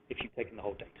if you'd taken the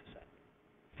whole data set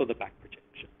for the back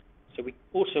projection. So we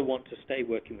also want to stay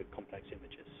working with complex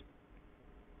images.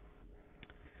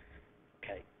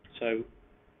 Okay, so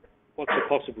what's a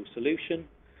possible solution?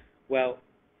 Well,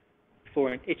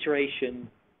 for an iteration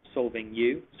solving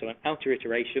U, so an outer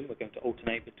iteration, we're going to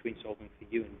alternate between solving for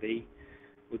U and V.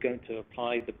 We're going to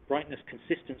apply the brightness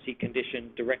consistency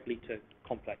condition directly to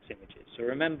complex images. So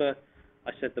remember,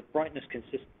 I said the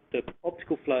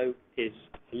optical flow is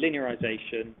a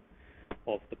linearization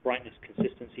of the brightness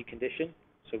consistency condition.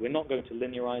 So we're not going to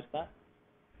linearize that.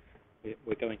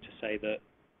 We're going to say that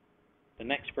the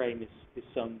next frame is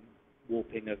some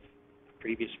warping of the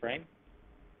previous frame.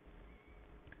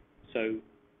 So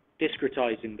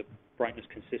discretizing the brightness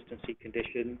consistency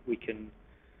condition, we can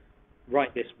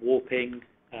write this warping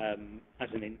as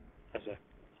an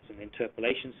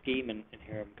interpolation scheme, and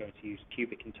here I'm going to use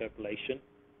cubic interpolation.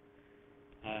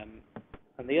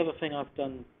 And the other thing I've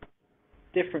done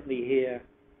differently here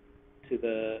to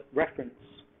the reference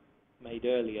made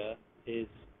earlier is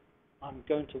I'm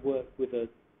going to work with a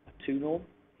 2 norm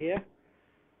here,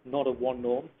 not a 1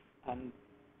 norm. And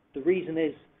the reason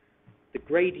is the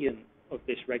gradient of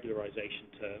this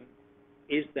regularization term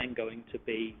is then going to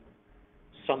be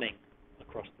summing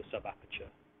across the subaperture.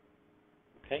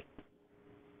 Okay?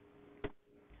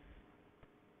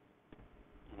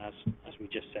 And as we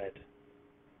just said,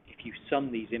 if you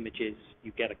sum these images,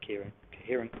 you get a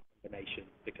coherent combination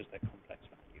because they're complex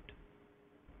valued.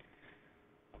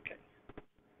 Okay.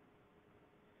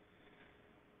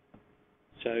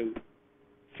 So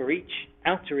for each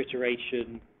outer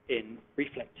iteration in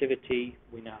reflectivity,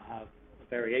 we now have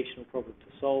a variational problem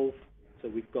to solve. So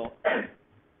we've got a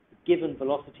given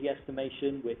velocity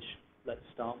estimation, which let's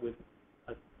start with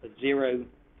a 0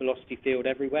 velocity field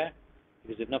everywhere,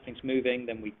 because if nothing's moving,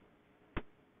 then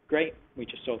great, we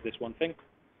just solve this one thing.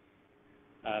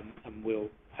 And we'll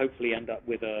hopefully end up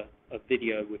with a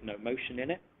video with no motion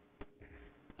in it.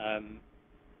 And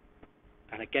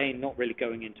again, not really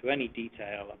going into any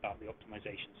detail about the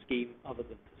optimization scheme, other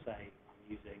than to say I'm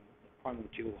using the primal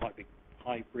dual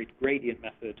hybrid gradient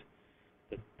method,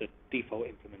 the default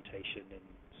implementation in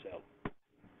cell.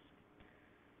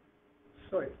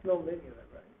 Sorry, it's non-linear,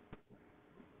 right?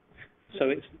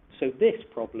 So this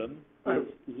problem is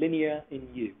linear in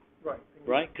U. Right.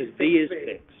 Right, because V is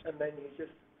fixed. And then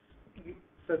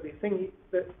so the thing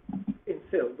that in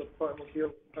CIL, the primal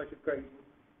dual hybrid gradient,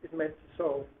 is meant to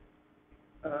solve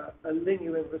a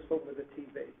linear inverse form with a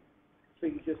TV. So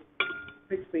you just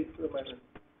pick speed for the moment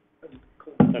and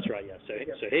call it. That's right, yeah.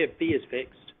 So here V is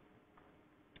fixed.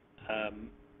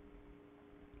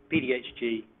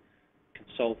 PDHG can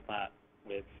solve that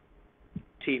with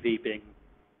TV being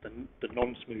the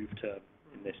non-smooth term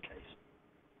in this case.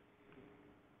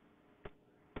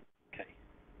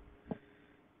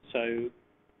 So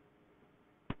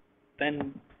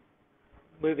then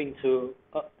moving to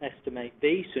estimate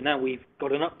V. So now we've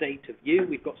got an update of U.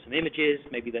 We've got some images.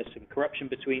 Maybe there's some corruption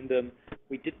between them.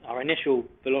 Our initial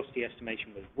velocity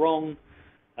estimation was wrong,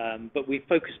 but we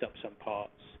focused up some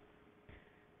parts.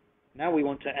 Now we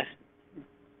want to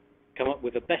come up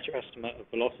with a better estimate of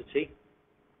velocity.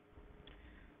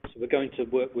 So we're going to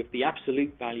work with the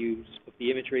absolute values of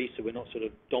the imagery, so we're not sort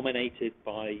of dominated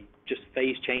by just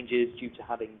phase changes due to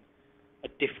having a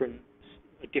different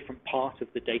part of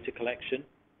the data collection.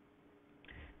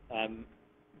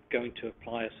 Going to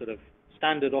apply a sort of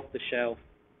standard off-the-shelf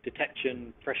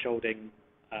detection thresholding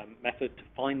method to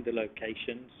find the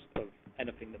locations of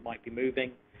anything that might be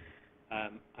moving.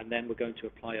 And then we're going to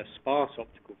apply a sparse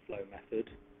optical flow method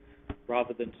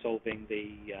rather than solving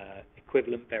the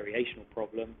equivalent variational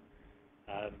problem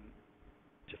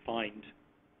to find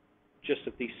just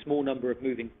of these small number of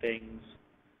moving things,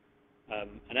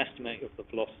 an estimate of the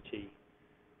velocity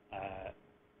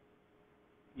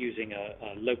using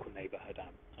a local neighborhood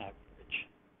average.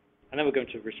 And then we're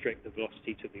going to restrict the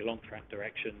velocity to the along track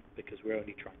direction because we're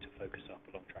only trying to focus up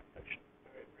along track motion.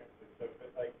 So,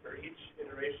 like for each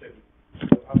iteration,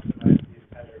 you'll optimize the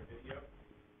entire video.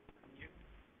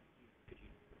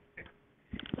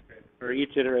 For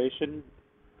each iteration,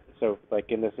 so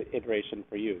like in this iteration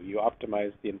for you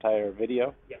optimize the entire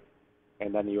video? Yeah.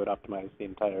 And then you would optimize the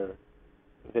entire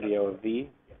video of V?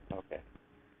 Yeah. Okay.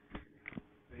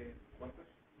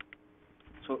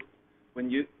 So when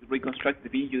you reconstruct the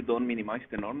V, you don't minimize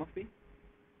the norm of V?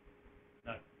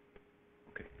 No.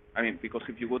 Okay. I mean, because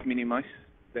if you would minimize,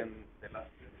 then the last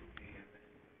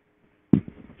would be...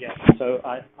 Yeah, so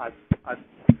I've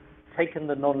taken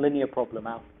the nonlinear problem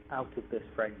out of this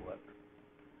framework.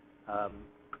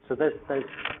 So there's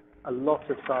a lot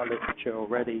of SAR literature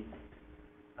already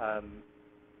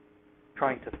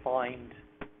trying to find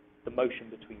the motion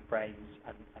between frames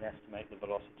and estimate the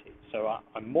velocity. So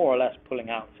I'm more or less pulling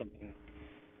out something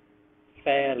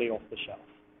fairly off the shelf.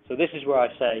 So this is where I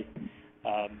say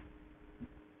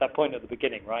that point at the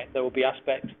beginning, right? There will be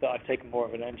aspects that I've taken more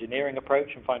of an engineering approach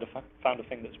and found a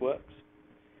thing that works,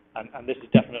 and this is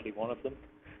definitely one of them.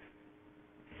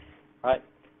 Right?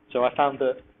 So I found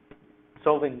that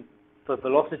solving for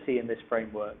velocity in this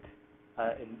framework,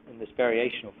 in this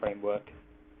variational framework,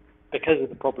 because of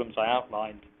the problems I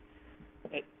outlined,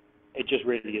 it just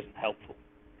really isn't helpful.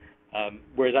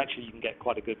 Whereas actually you can get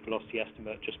quite a good velocity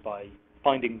estimate just by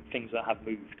finding things that have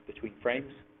moved between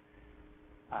frames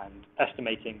and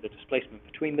estimating the displacement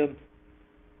between them,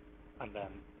 and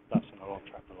then that's an along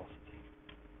track velocity.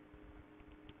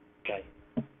 Okay,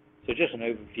 so just an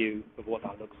overview of what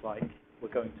that looks like. We're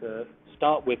going to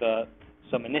start with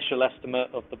some initial estimate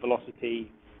of the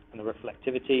velocity and the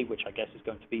reflectivity, which I guess is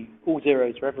going to be all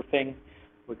zeros for everything.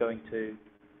 We're going to,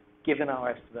 given our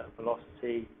estimate of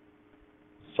velocity,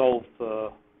 solve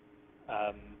for,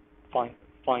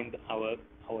 find our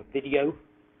video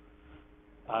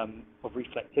of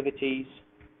reflectivities.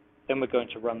 Then we're going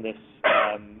to run this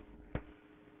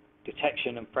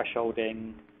detection and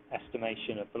thresholding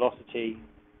estimation of velocity.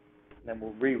 And then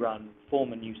we'll rerun,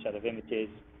 form a new set of images.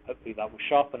 Hopefully that will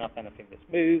sharpen up anything that's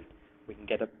moved. We can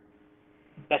get a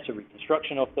better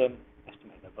reconstruction of them,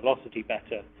 estimate the velocity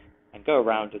better, and go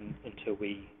around until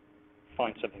we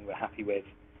find something we're happy with.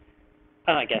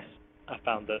 And I guess I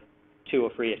found that 2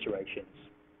 or 3 iterations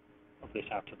of this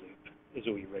outer loop is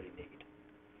all you really need.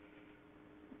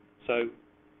 So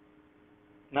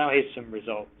now here's some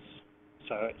results.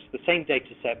 So it's the same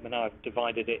data set, but now I've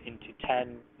divided it into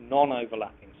 10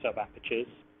 non-overlapping sub-apertures.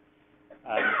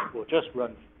 We'll just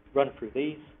run through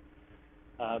these.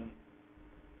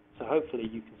 So hopefully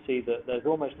you can see that there's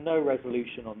almost no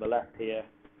resolution on the left here,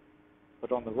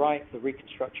 but on the right, the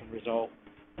reconstruction result,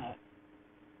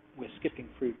 we're skipping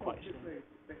through quite slowly.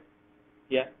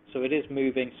 Yeah, so it is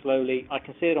moving slowly. I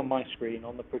can see it on my screen.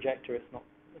 On the projector, it's not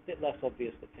a bit less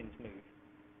obvious that things move.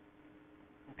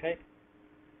 Okay?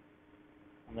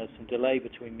 And there's some delay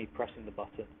between me pressing the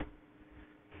button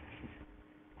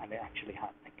and it actually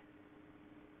happening.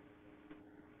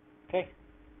 Okay?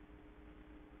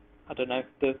 I don't know.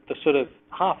 The sort of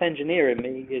half engineer in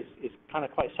me is kind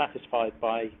of quite satisfied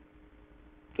by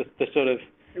the sort of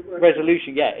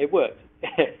resolution. Yeah, it worked.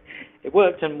 It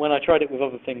worked, and when I tried it with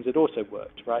other things, it also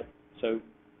worked, right? So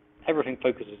everything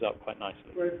focuses up quite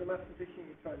nicely. Whereas the mathematician,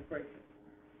 you try and break it.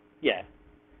 Yeah.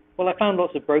 Well, I found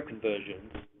lots of broken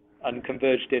versions and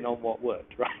converged in on what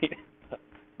worked, right?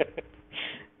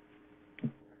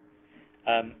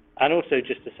 And also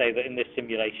just to say that in this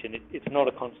simulation, it's not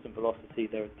a constant velocity.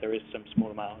 There is some small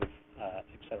amount of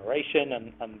acceleration,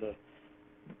 and the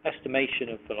estimation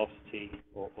of velocity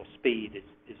or speed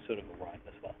is sort of all right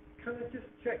as well. Can I just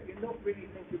check, you're not really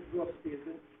thinking of velocity as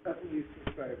a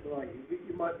nuisance variable, are you?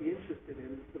 You might be interested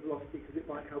in the velocity because it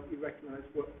might help you recognize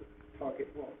what the target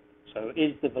was. So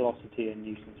is the velocity a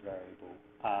nuisance variable?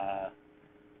 I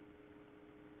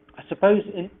suppose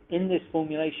in this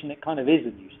formulation it kind of is a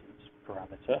nuisance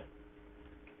parameter.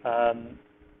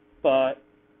 But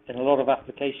in a lot of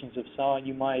applications of SAR,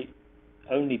 you might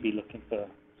only be looking for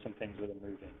some things that are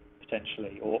moving,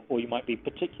 potentially, or you might be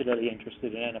particularly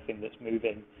interested in anything that's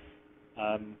moving,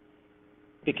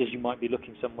 because you might be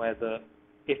looking somewhere that,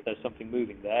 if there's something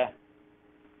moving there,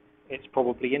 it's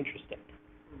probably interesting,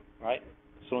 right?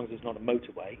 As long as it's not a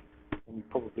motorway, then you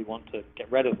probably want to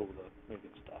get rid of all the moving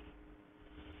stuff.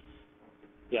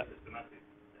 Yeah.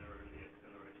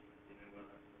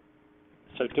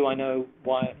 So do I know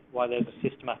why there's a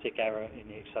systematic error in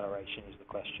the acceleration is the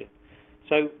question.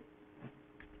 So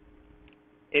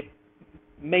it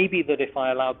may be that if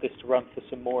I allowed this to run for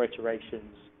some more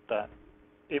iterations that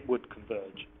it would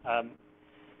converge.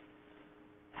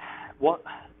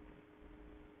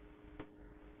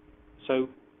 So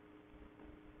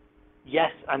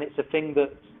yes, and it's a thing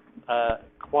that's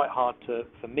quite hard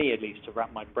for me at least, to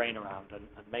wrap my brain around, and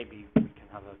maybe we can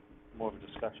have more of a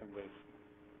discussion with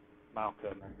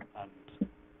Malcolm and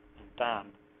Dan.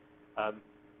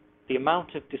 The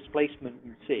amount of displacement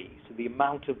you see, so the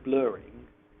amount of blurring,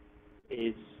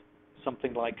 is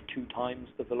something like 2 times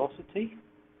the velocity,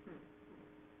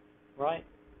 right?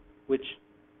 Which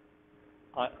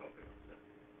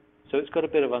so it's got a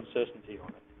bit of uncertainty on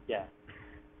it. Yeah.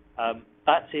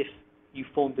 That's if you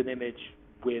formed an image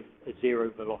with a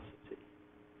 0 velocity.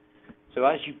 So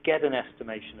as you get an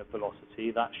estimation of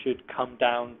velocity, that should come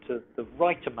down to the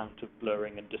right amount of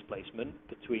blurring and displacement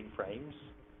between frames.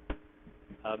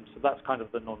 So that's kind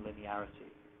of the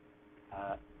nonlinearity.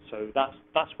 So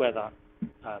that's where that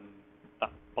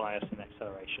bias and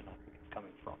acceleration, I think, is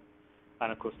coming from.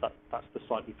 And of course, that's the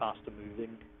slightly faster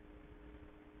moving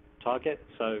target.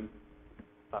 So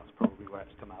that's probably where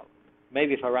it's come out.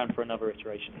 Maybe if I ran for another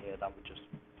iteration here, that would just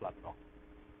flatten off.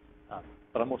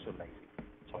 But I'm also lazy,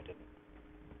 so I didn't.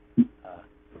 Does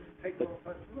it take a long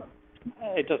time to run?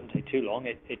 It doesn't take too long.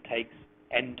 It takes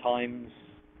n times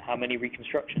how many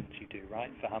reconstructions you do,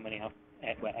 right? For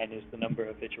where n is the number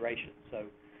of iterations. So,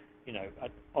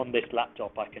 on this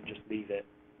laptop, I can just leave it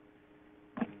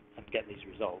and get these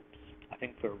results. I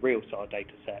think for a real SAR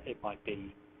data set, it might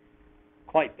be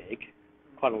quite big,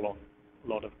 quite a lot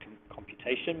of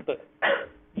computation, but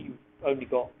you've only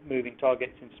got moving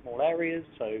targets in small areas,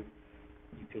 so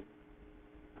you could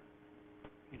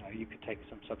you could take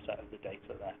some subset of the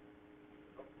data there.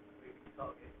 Moving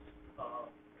targets are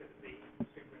going to be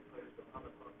superimposed on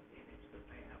other parts of the image that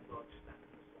may have large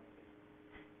standard responses.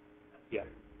 And so Yeah.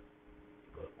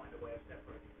 you've got to find a way of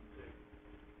separating the two.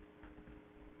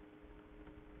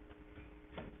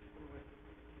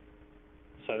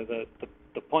 So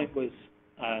the point was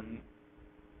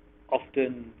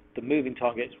often the moving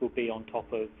targets will be on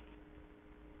top of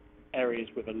areas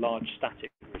with a large static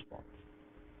response.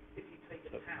 If you take a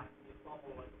town, you're far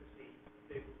more likely to see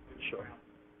vehicles moving Sure. around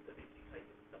than if you take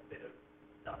a bit of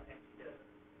empty dirt.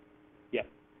 Yeah.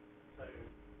 So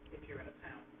if you're in a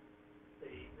town, the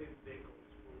moving vehicles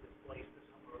will displace to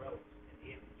somewhere else in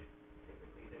the image.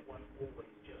 Typically, they won't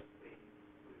always just be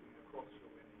moving across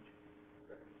your image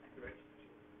in the same direction as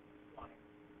you're flying.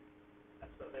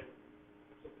 And so they will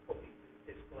sort of probably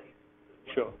displace as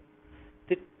well. Sure.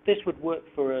 This would work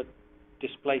for a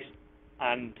displaced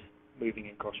and moving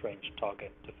in cross-range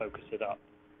target to focus it up.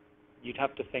 You'd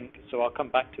have to think, so I'll come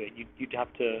back to it, you'd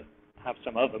have to have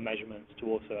some other measurements to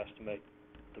also estimate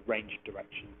the range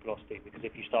direction velocity, because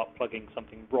if you start plugging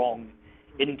something wrong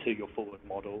into your forward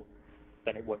model,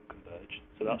 then it won't converge.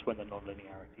 So that's when the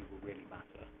nonlinearity will really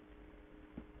matter.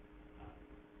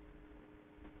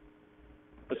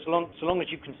 But so long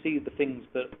as you can see the things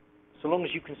that, so long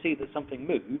as you can see that something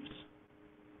moves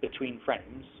between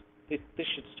frames, this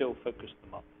should still focus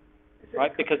them up,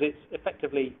 right? Because it's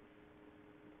effectively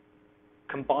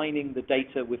combining the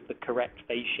data with the correct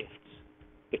phase shifts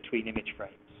between image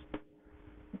frames.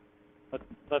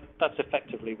 That's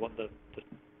effectively what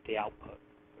the output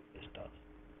of this does.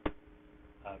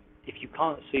 If you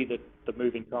can't see the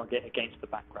moving target against the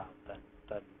background, then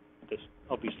this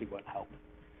obviously won't help.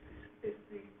 Is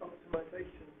the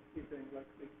optimization you're doing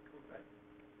locally convex?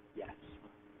 Yes.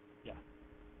 Yeah.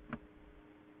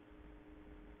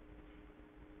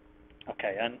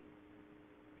 Okay, and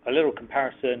a little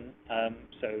comparison.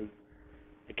 So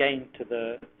again, to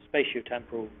the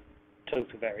spatiotemporal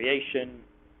total variation,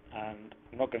 and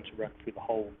I'm not going to run through the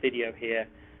whole video here,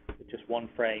 but just one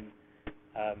frame.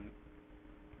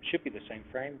 Should be the same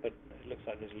frame, but it looks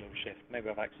like there's a little shift. Maybe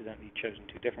I've accidentally chosen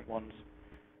two different ones.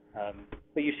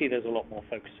 But you see there's a lot more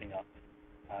focusing up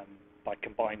by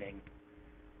combining.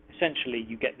 Essentially,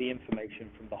 you get the information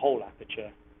from the whole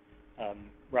aperture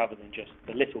rather than just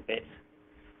the little bit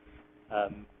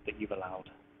that you've allowed.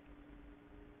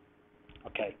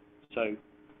 Okay, so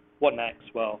what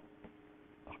next? Well,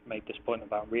 I've made this point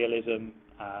about realism.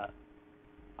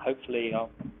 Hopefully,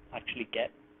 I'll actually get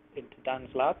into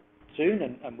Dan's lab soon,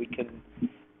 and we can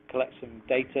collect some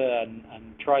data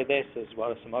and try this as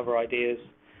well as some other ideas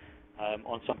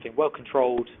on something well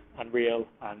controlled and real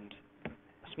and a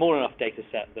small enough data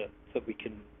set that we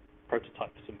can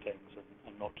prototype some things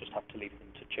and not just have to leave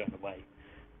them to churn away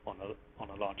on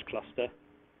a large cluster.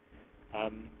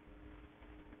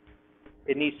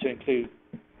 It needs to include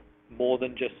more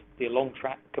than just the long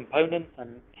track component,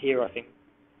 and here I think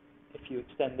if you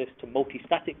extend this to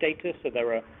multi-static data, so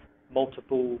there are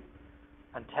multiple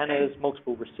antennas,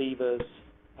 multiple receivers,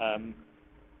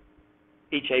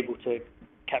 each able to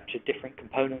capture different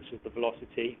components of the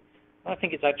velocity. I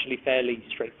think it's actually fairly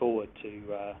straightforward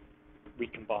to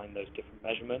recombine those different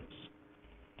measurements.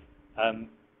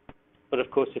 But of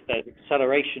course, if there's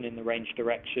acceleration in the range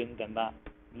direction, then that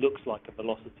looks like a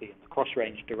velocity in the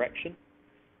cross-range direction,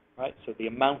 right? So the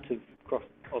amount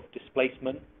of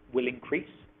displacement will increase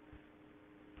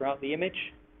throughout the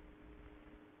image.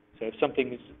 So if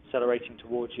something is accelerating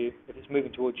towards you, if it's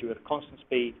moving towards you at a constant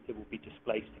speed, it will be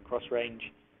displaced in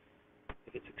cross-range.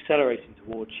 If it's accelerating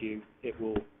towards you, it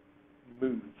will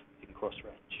move in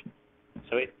cross-range.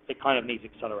 So it kind of needs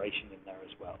acceleration in there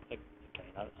as well. Again,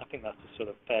 I think that's a sort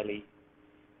of fairly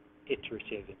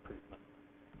iterative improvement.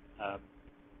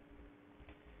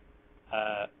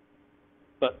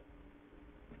 But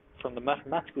from the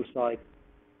mathematical side,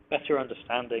 better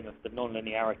understanding of the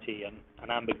nonlinearity and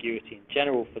ambiguity in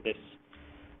general for this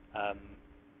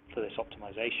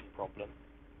optimization problem.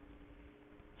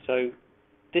 So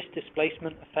this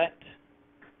displacement effect,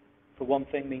 for one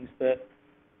thing, means that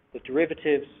the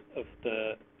derivatives of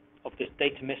this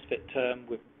data misfit term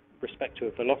with respect to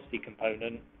a velocity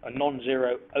component are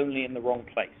non-zero only in the wrong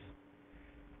place.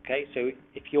 Okay, so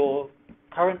if your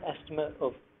current estimate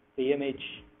of the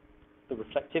image, the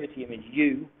reflectivity image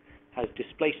U, has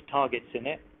displaced targets in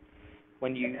it,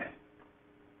 when you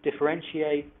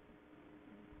differentiate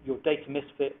your data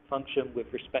misfit function with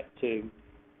respect to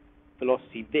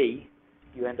velocity V,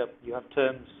 you have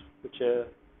terms which are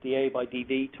dA by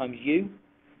dV times U,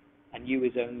 and U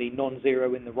is only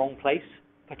non-zero in the wrong place,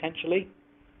 potentially.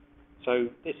 So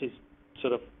this is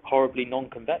sort of horribly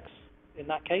non-convex in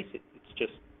that case. It's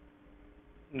just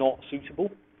not suitable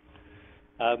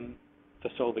for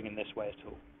solving in this way at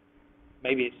all.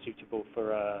 Maybe it's suitable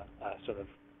for a sort of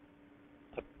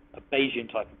a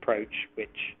Bayesian type approach,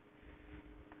 which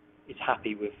is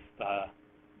happy with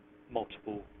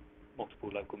multiple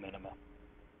local minima.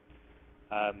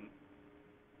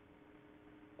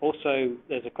 Also,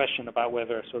 there's a question about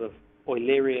whether a sort of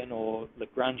Eulerian or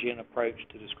Lagrangian approach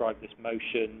to describe this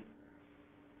motion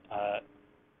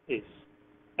is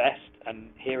best, and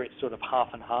here it's sort of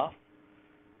half and half.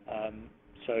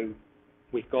 So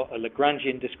we've got a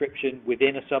Lagrangian description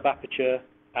within a subaperture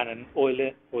and an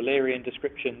Eulerian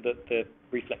description that the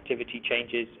reflectivity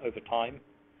changes over time,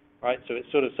 right? So it's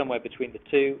sort of somewhere between the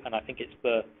two, and I think it's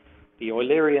the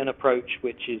Eulerian approach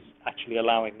which is actually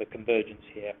allowing the convergence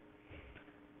here.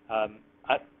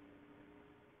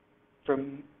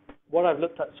 From what I've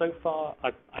looked at so far,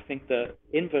 I think the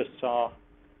inverse SAR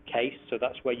case, so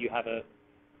that's where you have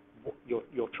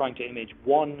you're trying to image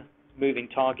one moving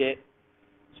target,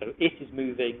 so it is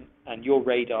moving and your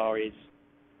radar is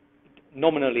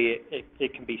nominally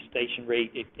it can be stationary,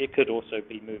 it could also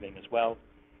be moving as well.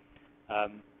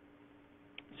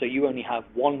 So you only have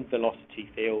one velocity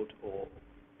field, or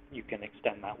you can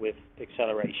extend that with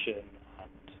acceleration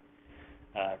and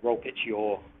roll pitch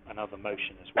yaw and other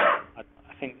motion as well. I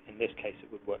think in this case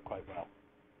it would work quite well.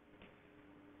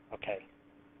 Okay.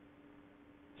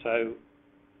 So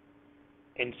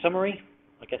in summary,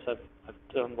 I guess I've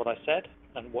done what I said,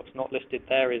 and what's not listed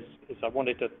there is I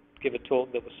wanted to give a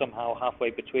talk that was somehow halfway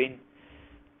between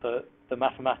the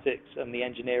mathematics and the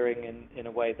engineering in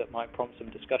a way that might prompt some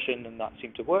discussion, and that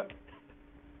seemed to work.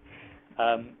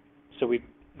 So we've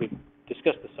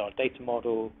discussed the SAR data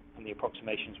model and the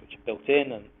approximations which are built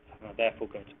in and are therefore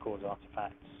going to cause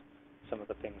artifacts, some of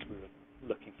the things we were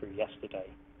looking through yesterday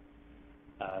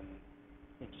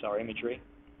in SAR imagery.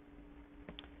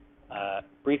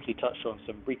 Briefly touched on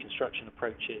some reconstruction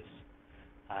approaches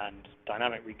and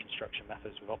dynamic reconstruction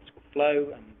methods with optical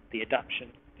flow and the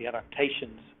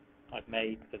adaptations I've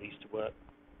made for these to work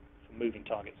for moving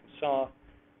targets in SAR.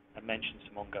 I mentioned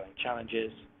some ongoing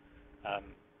challenges,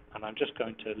 and I'm just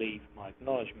going to leave my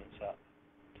acknowledgements up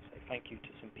to say thank you to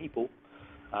some people,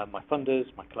 my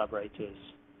funders, my collaborators,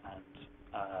 and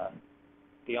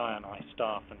the INI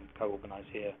staff and co-organize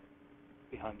here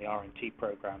behind the RNT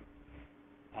program.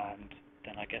 And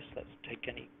then I guess let's take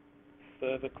any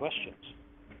further questions.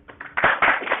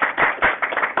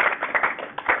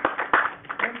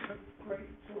 That's a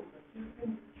great talk. You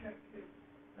can check if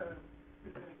there's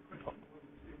any questions.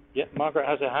 Yeah, Margaret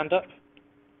has her hand up.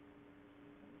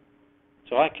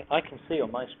 So I can see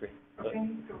on my screen. But,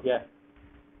 yeah.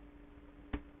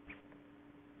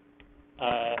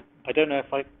 I don't know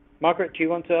if Margaret, do you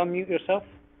want to unmute yourself?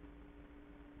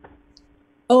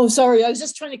 Oh, sorry. I was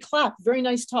just trying to clap. Very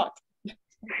nice talk.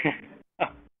 Oh,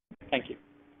 thank you.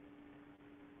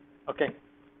 Okay. Is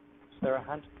there a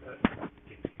hand? Explain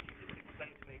to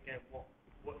me again what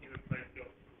you replace the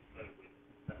optical flow with.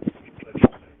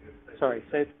 Sorry,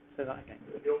 say that again.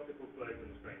 The optical flow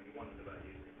constraint you wanted about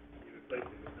using, you replace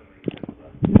it with something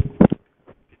similar.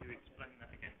 Could you explain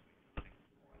that again to me?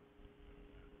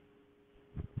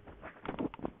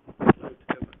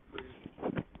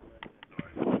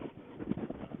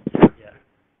 Yeah.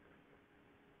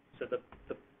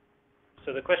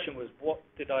 So the question was, what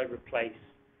did I replace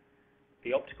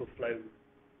the optical flow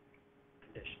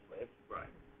condition with? Right.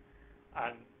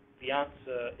 And the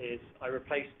answer is I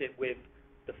replaced it with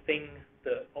the thing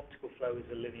that optical flow is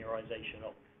a linearization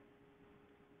of.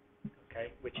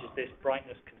 Okay, which is this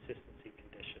brightness consistency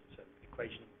condition, so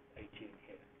equation 18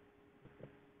 here.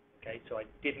 Okay, so I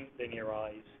didn't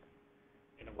linearize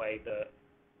in a way that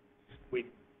we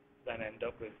then end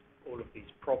up with all of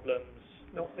these problems.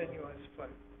 Not linearized flow.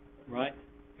 Right?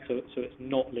 So it's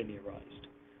not linearized.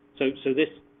 So this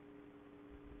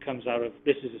comes out of,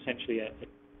 this is essentially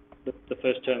the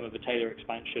first term of a Taylor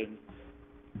expansion,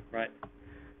 right?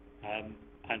 And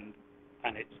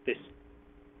it's this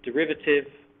derivative,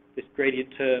 this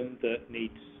gradient term that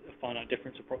needs a finite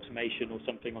difference approximation or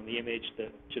something on the image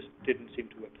that just didn't seem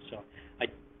to work for SAR.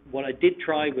 What I did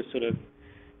try was sort of,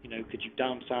 could you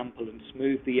downsample and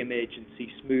smooth the image and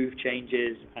see smooth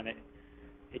changes, and it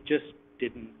just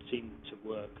didn't seem to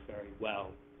work very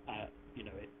well.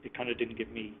 It kind of didn't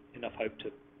give me enough hope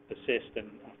to persist, and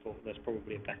I thought there's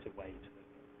probably a better way to.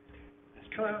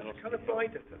 Kind of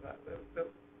bind it to that.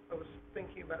 I was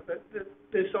thinking about that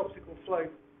this optical flow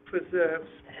preserves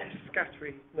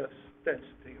scatteriness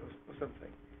density or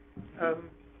something.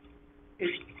 Is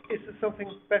there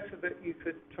something better that you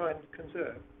could try and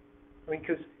conserve? I mean,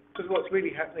 because what's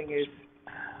really happening is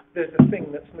there's a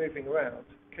thing that's moving around,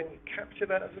 can you capture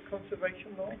that as a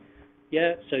conservation law?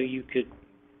 Yeah, so you could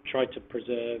try to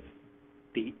preserve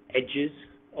the edges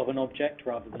of an object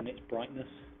rather than its brightness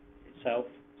itself.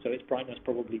 So its brightness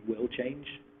probably will change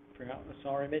throughout the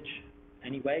SAR image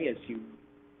anyway, as you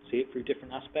see it through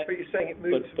different aspects. But you're saying it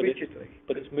moves rigidly.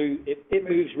 It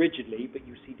moves rigidly, but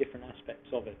you see different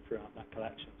aspects of it throughout that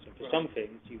collection. So for some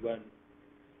things,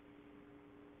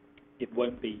 it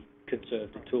won't be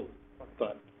conserved at all,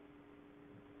 but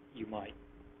you might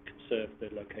conserve the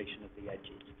location of the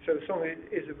edges. So as long as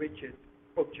it is a rigid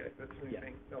object that's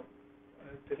moving, not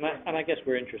and I guess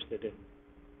we're interested in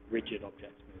rigid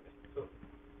objects moving. So,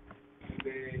 in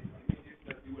the images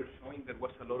that you were showing, there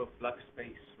was a lot of black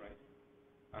space, right?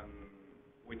 And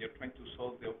when you're trying to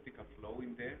solve the optical flow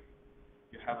in there,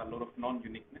 you have a lot of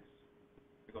non-uniqueness,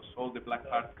 because all the black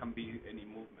part can be any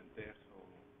movement there. So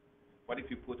what if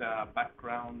you put a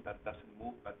background that doesn't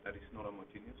move, but that is not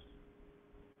homogeneous?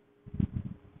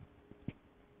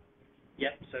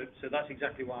 Yep, so that's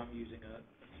exactly why I'm using a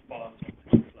sparse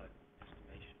optical flow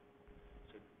estimation.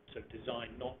 So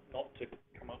design not to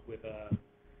come up with a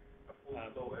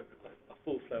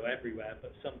full flow everywhere,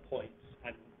 but some points,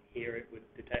 and here it would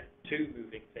detect two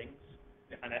moving things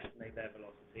and estimate their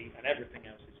velocity, and everything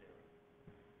else is zero.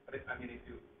 But I mean, if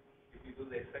you do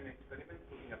the same experiment,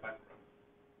 putting a background,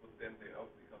 but then the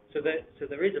optical. So there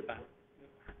is a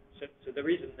So the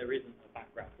reason there isn't a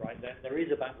background, right? There is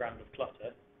a background of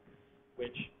clutter,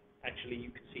 which actually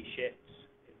you can see shifts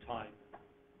in time,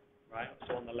 right?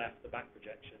 So on the left, the back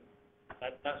projection,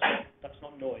 that's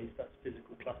not noise, that's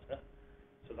physical clutter.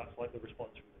 So that's like the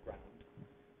response from the ground.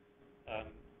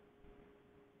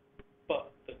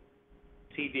 But the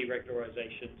TV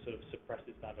regularization sort of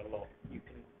suppresses that a lot.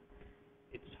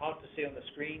 It's hard to see on the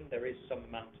screen. There is some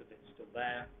amount of it still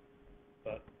there,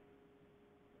 but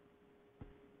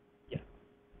yeah.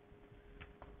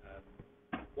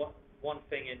 One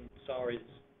thing in SAR is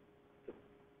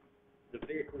the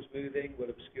vehicles moving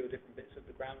will obscure different bits of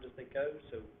the ground as they go.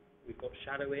 So we've got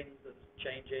shadowing that's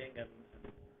changing, and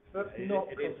so that's not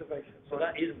conservation. So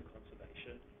that isn't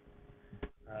conservation.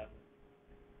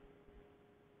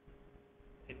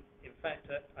 In fact,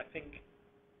 I think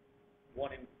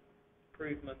one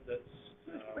improvement that's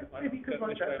maybe you could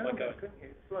write that down, couldn't you?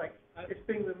 It's like it's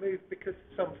being removed because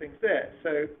something's there.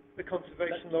 So the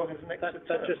conservation law has an extra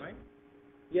term, right?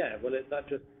 Yeah, well, that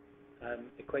just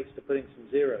equates to putting some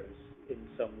zeros in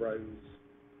some rows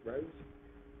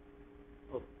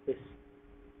of this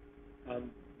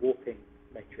warping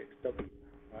matrix W,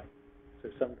 right? So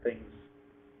some things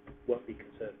won't be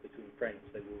conserved between frames;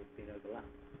 they will be overlapped.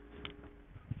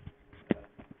 I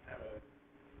have a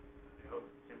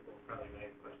simple, probably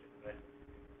naive question, but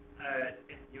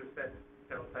you said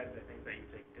several times, I think, that you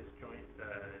take disjoint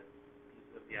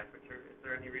pieces of the aperture. Is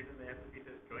there any reason they have to be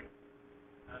disjoint?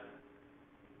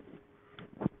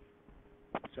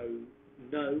 So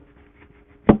no,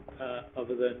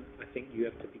 other than I think you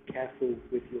have to be careful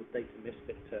with your data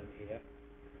misfit term here.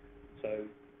 So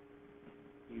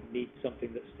you need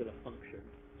something that's still a function.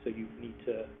 So you need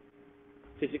to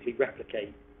physically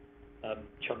replicate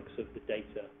chunks of the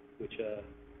data which are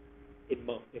in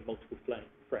multiple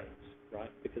frames,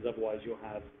 right? Because otherwise you'll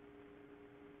have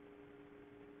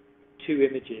two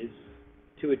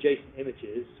adjacent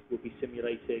images will be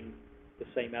simulating the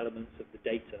same elements of the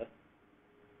data.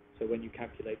 So when you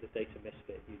calculate the data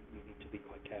misfit, you need to be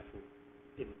quite careful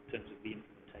in terms of the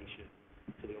implementation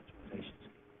to the optimization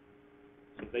scheme.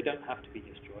 So they don't have to be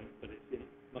disjoint, but it's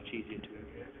much easier to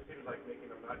implement. It just seems like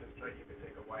making them not disjoint, you could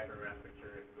take a wider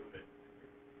aperture and move it.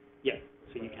 Yeah,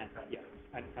 so you can. Yeah,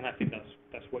 and I think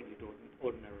that's what you'd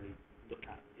ordinarily look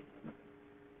at in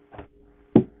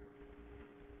a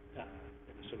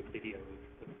sort of video of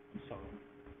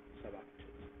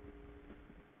sub-apertures.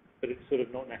 But it's sort of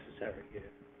not necessary here.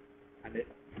 And it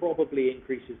probably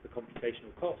increases the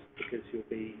computational cost because your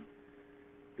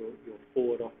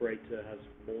forward operator has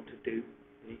more to do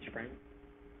in each frame.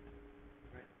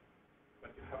 Right.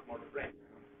 But you have more frames.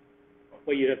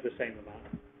 Well, you have the same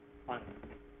amount.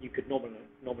 You could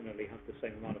nominally have the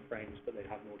same amount of frames, but they'd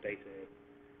have more data.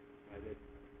 Right?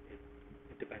 It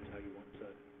depends how you want to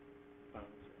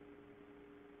balance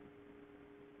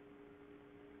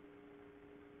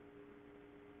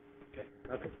it.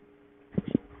 Okay.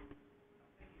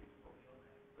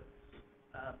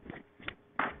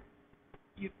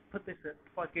 You put this at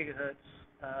 5 gigahertz,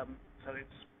 so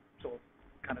it's sort of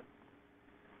kind of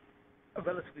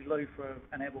relatively low for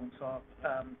an airborne SAR.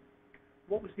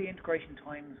 What was the integration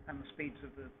times and the speeds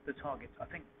of the targets? I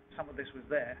think some of this was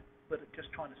there, but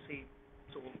just trying to see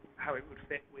sort of how it would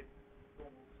fit with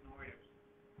normal scenarios.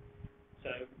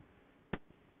 So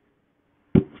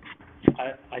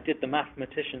I did the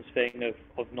mathematicians thing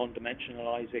of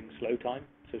non-dimensionalizing slow time.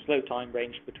 So slow time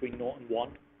ranged between 0 and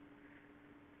 1.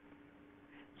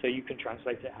 So you can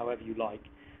translate it however you like.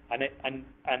 And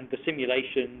the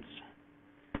simulations,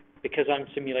 because I'm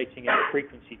simulating in the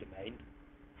frequency domain,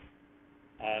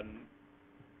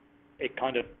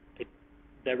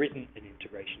 there isn't an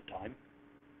integration time.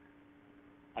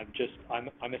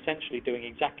 I'm essentially doing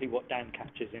exactly what Dan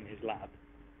captures in his lab,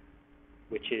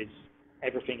 which is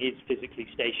everything is physically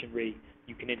stationary.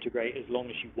 You can integrate as long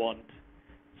as you want.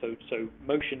 So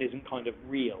motion isn't kind of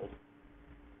real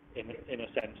in a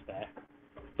sense there.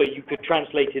 But you could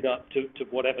translate it up to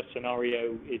whatever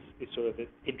scenario is sort of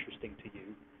interesting to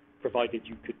you, provided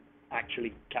you could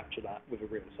actually capture that with a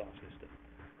real SAR system.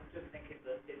 I'm just thinking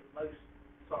that in most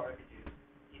SAR images,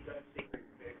 you don't see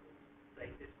moving vehicles. They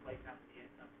display down the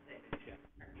image,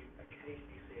 and you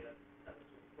occasionally see a sort of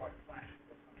bright flash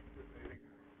or something that's moving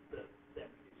that then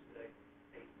produces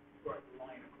a bright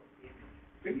line across the image.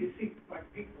 But you see, like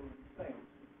people in sails.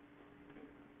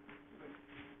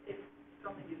 If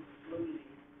something is slowly,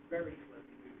 very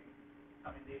slowly moving,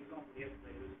 I mean, the example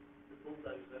yesterday was the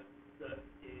bulldozer that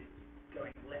is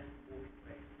going less than walking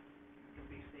pace can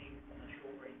be seen on a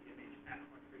short-range image at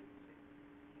high frequency.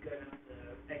 You go down to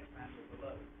X-band or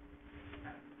below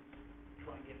and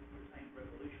try and get the same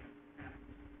resolution, and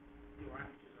your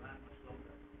apertures are that much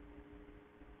longer.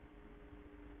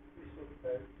 We saw the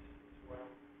boats as well.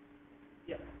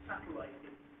 Yeah, satellite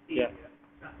is easier. Yeah.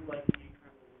 Satellite you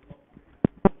travel a lot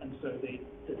more. And so the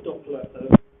Doppler of the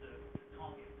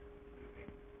target moving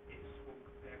is small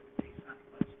compared with the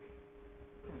satellite speed.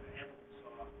 But for airborne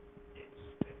SAR, it's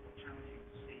a bit more challenging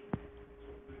to see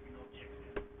sort of moving objects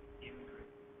in the imagery.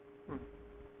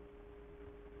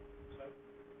 So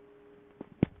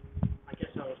I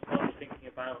guess I was partly thinking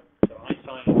about, so I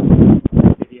signed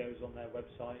videos on their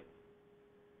website,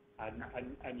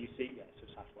 and you see, so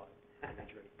satellite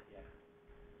imagery,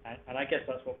 yeah. And I guess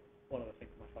that's what one of the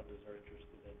things my funders are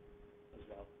interested in as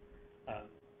well.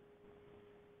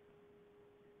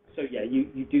 So yeah,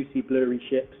 you do see blurry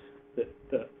ships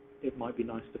that it might be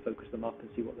nice to focus them up and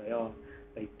see what they are.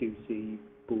 They do see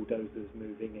bulldozers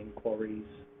moving in quarries.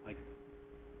 I'm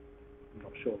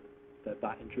not sure they're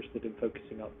that interested in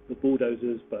focusing up the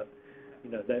bulldozers, but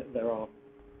there are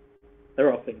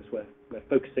things where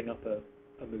focusing up a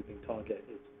moving target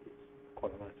is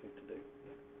quite a nice thing to do.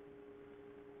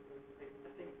 I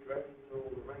think drones are all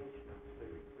the rage now, so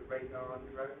the radar on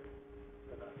drones,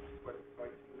 so that's quite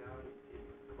exciting now in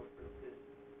conferences.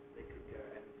 They could go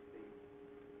at any speed.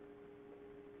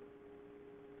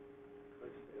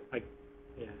 Close to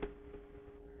Yeah.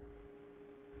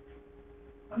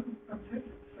 I'm tempted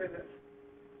to say let's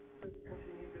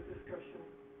continue the discussion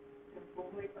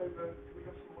informally over. Do we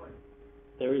have some wine?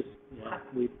 There is, yeah.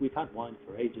 We've had wine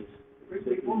for ages. We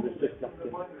wanted just it from left the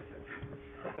it. wine reception.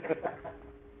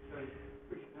 So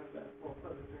we should have that while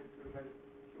other drinks are available.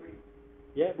 Shall we?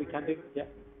 Yeah, we can do. Yeah.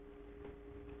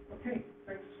 Okay,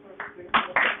 thanks for doing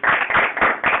that.